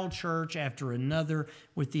Gentile church after another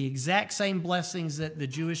with the exact same blessings that the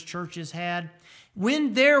Jewish churches had.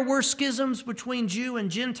 When there were schisms between Jew and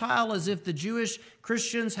Gentile, as if the Jewish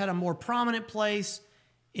Christians had a more prominent place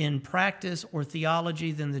in practice or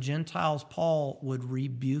theology than the Gentiles, Paul would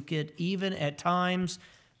rebuke it, even at times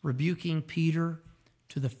rebuking Peter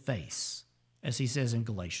to the face, as he says in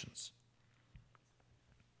Galatians.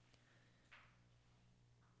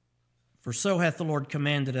 For so hath the Lord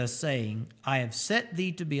commanded us, saying, I have set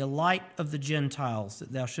thee to be a light of the Gentiles,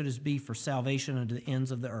 that thou shouldest be for salvation unto the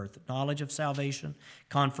ends of the earth. Knowledge of salvation,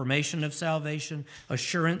 confirmation of salvation,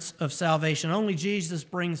 assurance of salvation. Only Jesus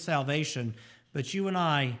brings salvation. But you and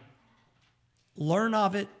I learn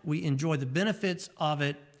of it, we enjoy the benefits of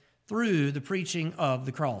it through the preaching of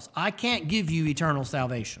the cross. I can't give you eternal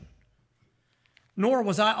salvation, nor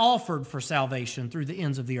was I offered for salvation through the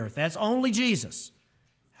ends of the earth. That's only Jesus.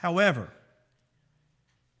 However,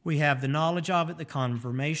 we have the knowledge of it, the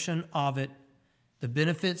confirmation of it, the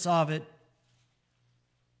benefits of it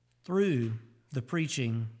through the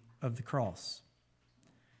preaching of the cross.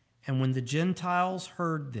 And when the Gentiles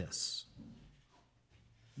heard this,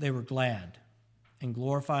 they were glad and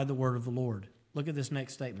glorified the word of the Lord. Look at this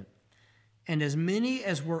next statement. and as many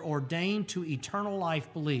as were ordained to eternal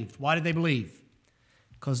life believed. Why did they believe?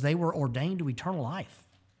 Because they were ordained to eternal life.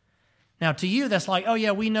 Now, to you, that's like, oh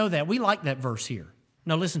yeah, we know that. We like that verse here.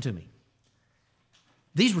 No, listen to me.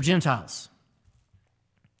 These were Gentiles.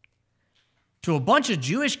 To a bunch of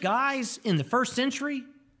Jewish guys in the first century,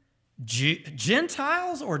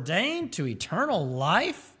 Gentiles ordained to eternal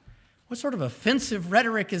life? What sort of offensive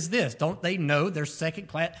rhetoric is this? Don't they know they're second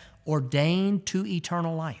class? Ordained to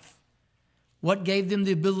eternal life. What gave them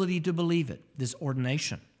the ability to believe it? This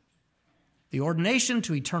ordination. The ordination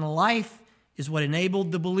to eternal life is what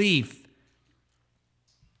enabled the belief.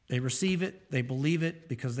 They receive it, they believe it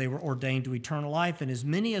because they were ordained to eternal life, and as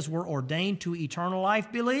many as were ordained to eternal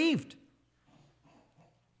life believed.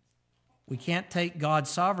 We can't take God's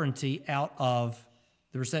sovereignty out of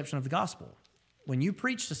the reception of the gospel. When you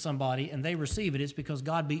preach to somebody and they receive it, it's because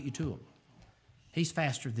God beat you to them. He's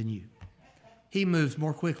faster than you. He moves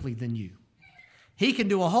more quickly than you. He can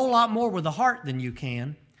do a whole lot more with the heart than you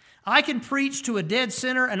can. I can preach to a dead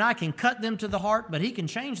sinner and I can cut them to the heart, but he can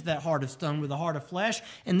change that heart of stone with a heart of flesh,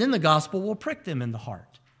 and then the gospel will prick them in the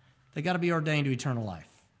heart. They got to be ordained to eternal life.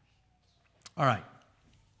 All right.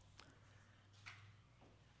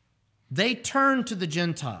 They turned to the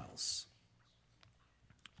Gentiles.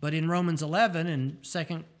 But in Romans 11 and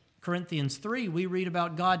 2 Corinthians 3, we read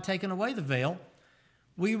about God taking away the veil.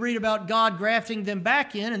 We read about God grafting them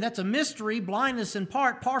back in, and that's a mystery. Blindness in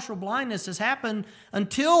part, partial blindness has happened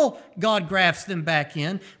until God grafts them back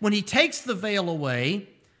in. When he takes the veil away,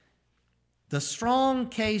 the strong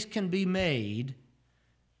case can be made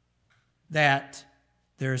that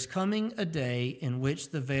there is coming a day in which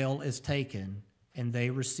the veil is taken and they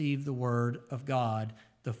receive the word of God,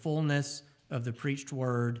 the fullness of the preached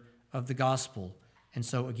word of the gospel. And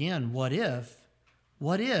so again, what if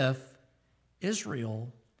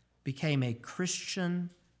Israel became a Christian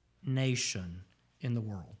nation in the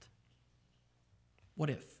world? What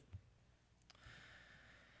if?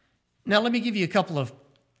 Now, let me give you a couple of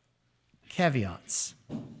caveats.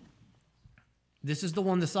 This is the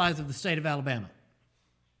one the size of the state of Alabama.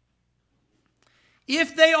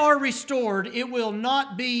 If they are restored, it will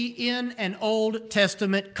not be in an Old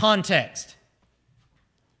Testament context.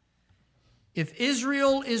 If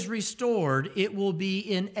Israel is restored, it will be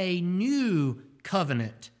in a new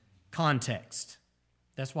covenant context.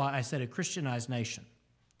 That's why I said a Christianized nation.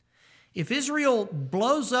 If Israel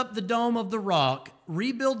blows up the Dome of the Rock,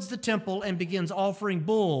 rebuilds the temple, and begins offering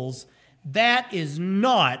bulls, that is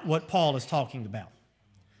not what Paul is talking about.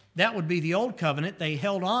 That would be the old covenant they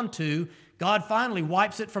held on to. God finally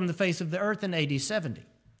wipes it from the face of the earth in AD 70.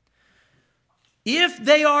 If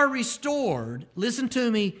they are restored, listen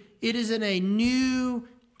to me, it is in a New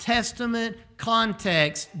Testament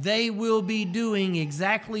context. They will be doing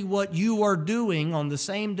exactly what you are doing on the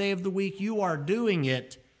same day of the week you are doing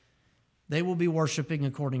it. They will be worshiping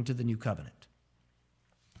according to the new covenant.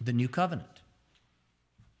 The new covenant.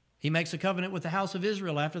 He makes a covenant with the house of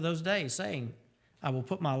Israel after those days, saying, I will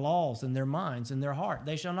put my laws in their minds, in their heart.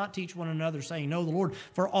 They shall not teach one another, saying, know the Lord,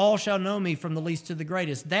 for all shall know me from the least to the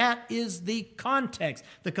greatest. That is the context,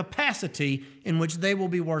 the capacity in which they will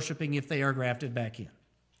be worshiping if they are grafted back in.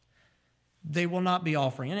 They will not be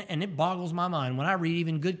offering. And it boggles my mind when I read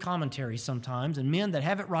even good commentaries sometimes, and men that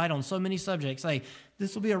have it right on so many subjects say,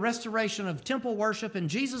 this will be a restoration of temple worship, and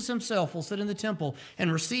Jesus himself will sit in the temple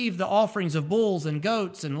and receive the offerings of bulls and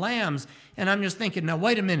goats and lambs. And I'm just thinking, now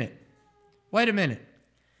wait a minute. Wait a minute.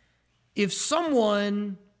 If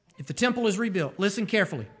the temple is rebuilt, listen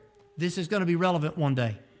carefully. This is going to be relevant one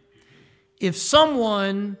day. If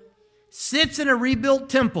someone sits in a rebuilt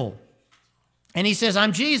temple and he says,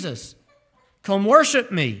 I'm Jesus, come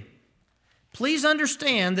worship me. Please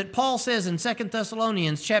understand that Paul says in 2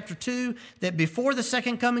 Thessalonians chapter 2 that before the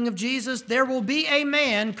second coming of Jesus, there will be a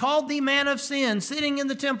man called the man of sin sitting in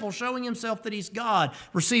the temple showing himself that he's God,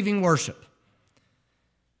 receiving worship.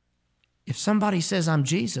 If somebody says, I'm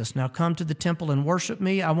Jesus, now come to the temple and worship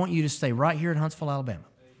me, I want you to stay right here in Huntsville, Alabama.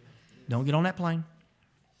 Don't get on that plane.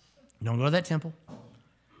 Don't go to that temple.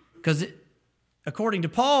 Because according to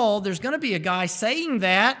Paul, there's going to be a guy saying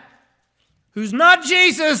that who's not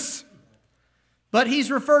Jesus, but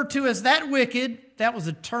he's referred to as that wicked. That was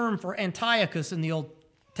a term for Antiochus in the Old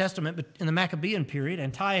Testament, but in the Maccabean period,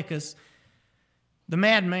 Antiochus, the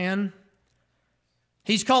madman.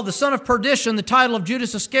 He's called the son of perdition, the title of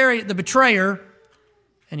Judas Iscariot, the betrayer,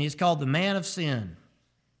 and he's called the man of sin,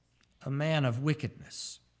 a man of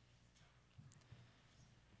wickedness.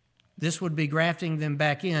 This would be grafting them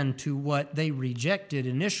back into what they rejected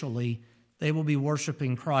initially. They will be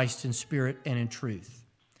worshiping Christ in spirit and in truth.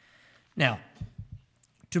 Now,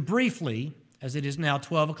 to briefly as it is now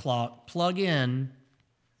 12 o'clock, plug in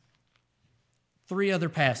 3 other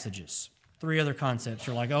passages, 3 other concepts.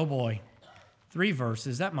 You're like, oh boy, 3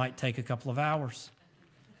 verses, that might take a couple of hours.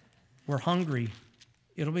 We're hungry.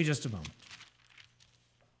 It'll be just a moment.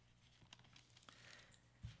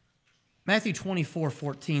 Matthew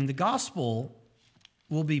 24:14, the gospel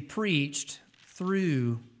will be preached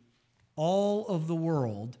through all of the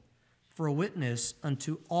world for a witness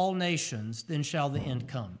unto all nations, then shall the end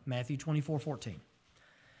come. Matthew 24:14.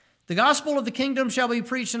 The gospel of the kingdom shall be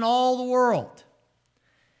preached in all the world.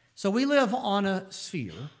 So we live on a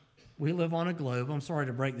sphere. We live on a globe. I'm sorry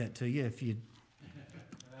to break that to you.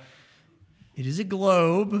 It is a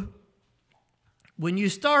globe. When you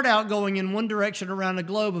start out going in one direction around a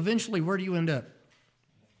globe, eventually where do you end up?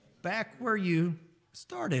 Back where you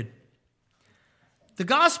started. The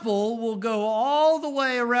gospel will go all the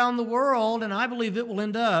way around the world, and I believe it will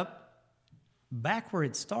end up back where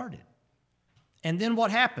it started. And then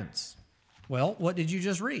what happens? Well, what did you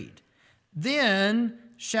just read? Then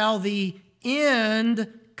shall the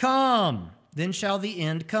end come. Then shall the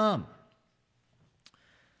end come.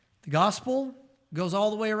 The gospel goes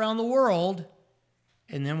all the way around the world,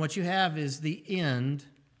 and then what you have is the end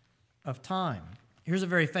of time. Here's a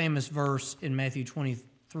very famous verse in Matthew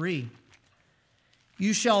 23.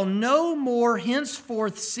 You shall no more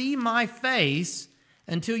henceforth see my face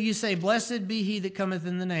until you say, blessed be he that cometh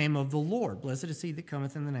in the name of the Lord. Blessed is he that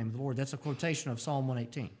cometh in the name of the Lord. That's a quotation of Psalm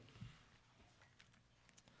 118.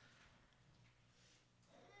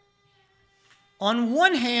 On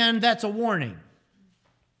one hand, that's a warning.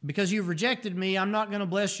 Because you've rejected me, I'm not going to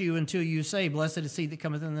bless you until you say, blessed is he that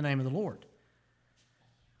cometh in the name of the Lord.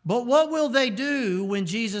 But what will they do when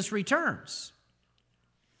Jesus returns?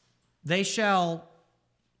 They shall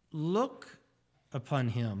look upon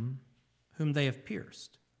him whom they have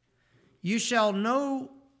pierced. You shall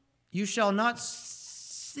not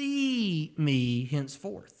see me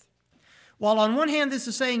henceforth. While on one hand this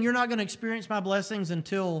is saying you're not going to experience my blessings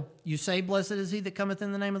until you say, blessed is he that cometh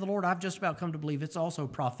in the name of the Lord, I've just about come to believe it's also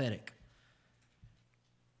prophetic.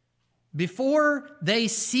 Before they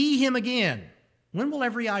see him again, when will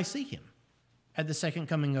every eye see him? At the second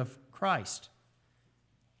coming of Christ.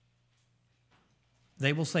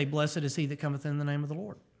 They will say, blessed is he that cometh in the name of the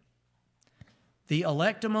Lord. The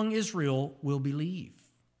elect among Israel will believe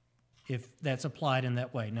if that's applied in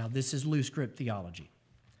that way. Now, this is loose grip theology.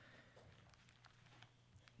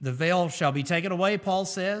 The veil shall be taken away, Paul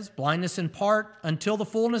says, blindness in part, until the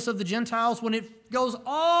fullness of the Gentiles, when it goes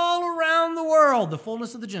all around the world, the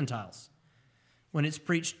fullness of the Gentiles, when it's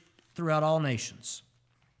preached throughout all nations.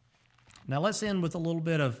 Now let's end with a little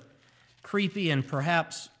bit of creepy and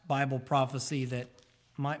perhaps Bible prophecy that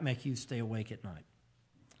might make you stay awake at night.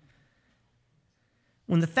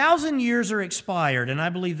 When the 1,000 years are expired, and I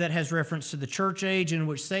believe that has reference to the church age in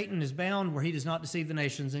which Satan is bound, where he does not deceive the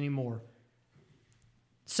nations anymore.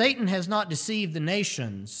 Satan has not deceived the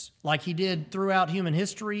nations like he did throughout human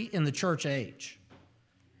history in the church age.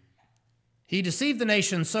 He deceived the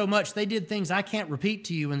nations so much they did things I can't repeat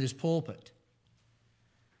to you in this pulpit.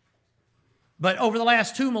 But over the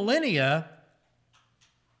last 2 millennia,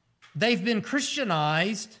 they've been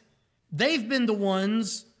Christianized. They've been the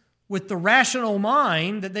ones with the rational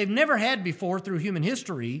mind that they've never had before through human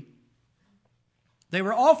history. They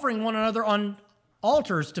were offering one another on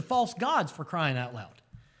altars to false gods, for crying out loud.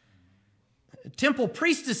 Temple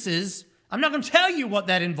priestesses, I'm not going to tell you what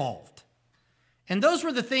that involved. And those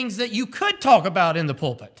were the things that you could talk about in the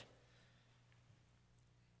pulpit.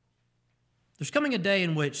 There's coming a day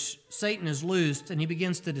in which Satan is loosed and he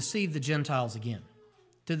begins to deceive the Gentiles again,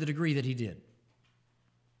 to the degree that he did.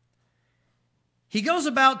 He goes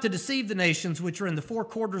about to deceive the nations which are in the 4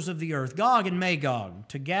 quarters of the earth, Gog and Magog,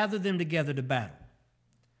 to gather them together to battle.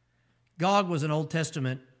 Gog was an Old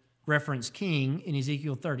Testament reference king in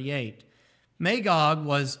Ezekiel 38. Magog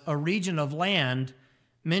was a region of land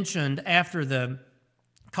mentioned after the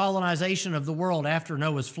colonization of the world after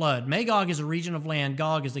Noah's flood. Magog is a region of land,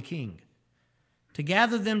 Gog is a king. To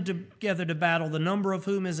gather them together to battle, the number of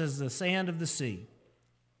whom is as the sand of the sea.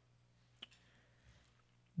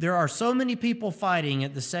 There are so many people fighting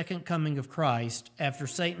at the second coming of Christ after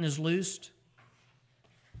Satan is loosed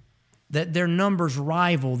that their numbers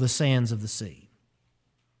rival the sands of the sea.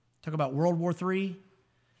 Talk about World War III.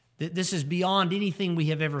 This is beyond anything we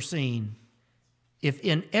have ever seen. If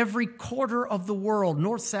in every quarter of the world,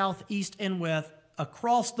 north, south, east, and west,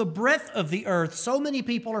 across the breadth of the earth, so many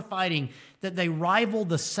people are fighting that they rival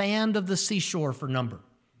the sand of the seashore for number.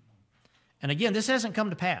 And again, this hasn't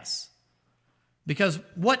come to pass. Because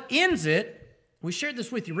what ends it, we shared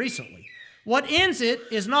this with you recently, what ends it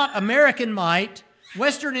is not American might,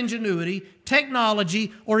 Western ingenuity,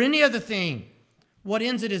 technology, or any other thing. What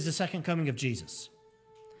ends it is the second coming of Jesus.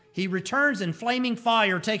 He returns in flaming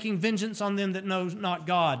fire, taking vengeance on them that know not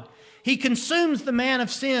God. He consumes the man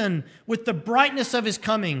of sin with the brightness of his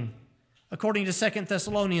coming, according to 2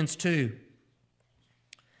 Thessalonians 2.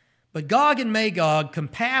 But Gog and Magog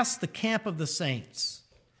compass the camp of the saints.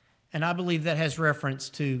 And I believe that has reference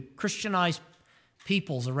to Christianized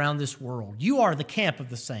peoples around this world. You are the camp of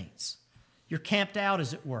the saints. You're camped out,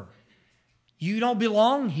 as it were. You don't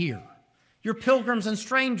belong here. You're pilgrims and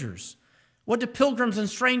strangers. What do pilgrims and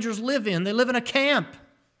strangers live in? They live in a camp.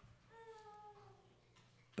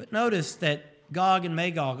 But notice that Gog and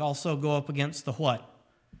Magog also go up against the what?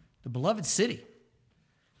 The beloved city.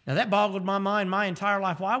 Now that boggled my mind my entire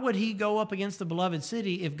life. Why would he go up against the beloved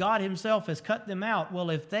city if God himself has cut them out? Well,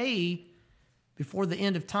 if they, before the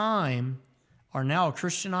end of time, are now a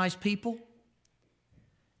Christianized people,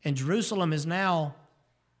 and Jerusalem is now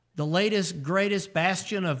the latest, greatest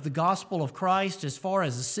bastion of the gospel of Christ as far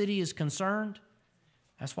as the city is concerned,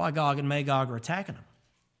 that's why Gog and Magog are attacking them.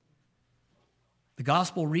 The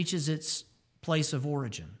gospel reaches its place of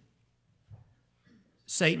origin.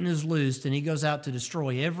 Satan is loosed, and he goes out to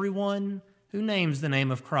destroy everyone who names the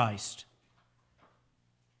name of Christ.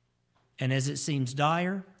 And as it seems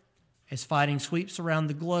dire, as fighting sweeps around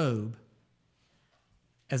the globe,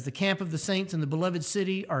 as the camp of the saints in the beloved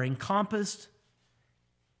city are encompassed,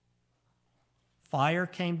 fire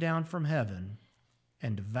came down from heaven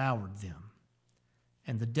and devoured them.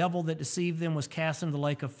 And the devil that deceived them was cast into the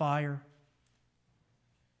lake of fire.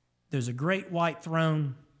 There's a great white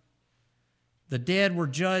throne. The dead were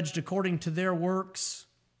judged according to their works.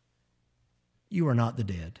 You are not the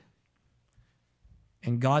dead.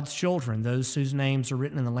 And God's children, those whose names are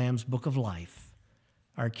written in the Lamb's book of life,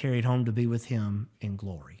 are carried home to be with him in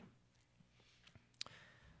glory.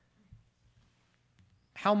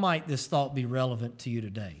 How might this thought be relevant to you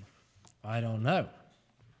today? I don't know.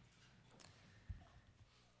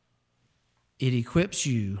 It equips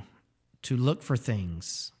you to look for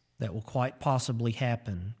things that will quite possibly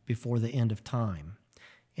happen before the end of time.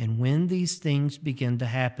 And when these things begin to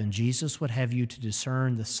happen, Jesus would have you to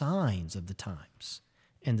discern the signs of the times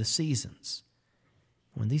and the seasons.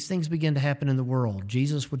 When these things begin to happen in the world,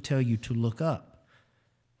 Jesus would tell you to look up,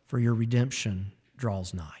 for your redemption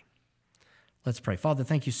draws nigh. Let's pray. Father,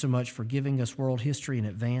 thank you so much for giving us world history in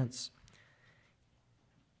advance.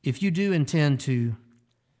 If you do intend to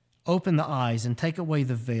open the eyes and take away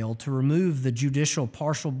the veil, to remove the judicial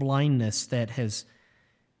partial blindness that has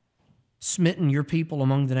smitten your people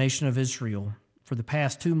among the nation of Israel for the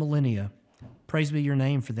past 2 millennia, praise be your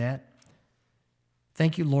name for that.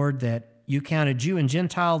 Thank you, Lord, that you counted Jew and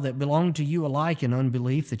Gentile that belonged to you alike in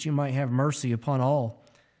unbelief, that you might have mercy upon all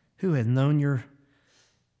who has known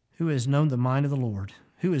the mind of the Lord,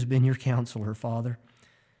 who has been your counselor, Father.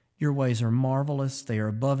 Your ways are marvelous. They are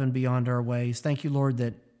above and beyond our ways. Thank you, Lord,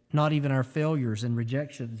 that not even our failures and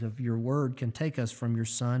rejections of your word can take us from your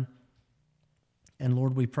Son. And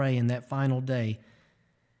Lord, we pray in that final day,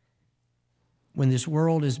 when this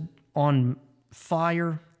world is on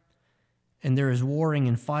fire and there is warring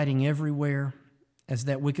and fighting everywhere, as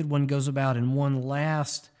that wicked one goes about in one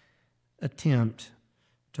last attempt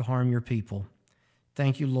to harm your people.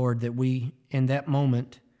 Thank you, Lord, that we, in that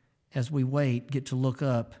moment, as we wait, get to look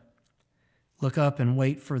up and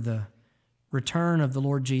wait for the return of the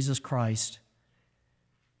Lord Jesus Christ.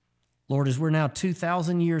 Lord, as we're now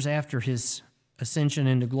 2,000 years after his ascension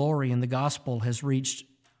into glory and the gospel has reached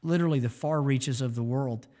literally the far reaches of the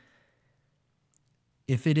world,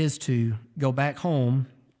 if it is to go back home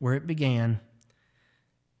where it began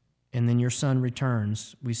and then your Son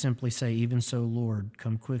returns, we simply say, even so, Lord,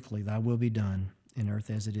 come quickly, thy will be done in earth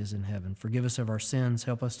as it is in heaven. Forgive us of our sins.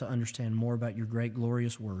 Help us to understand more about your great,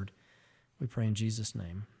 glorious word. We pray in Jesus'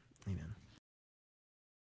 name. Amen.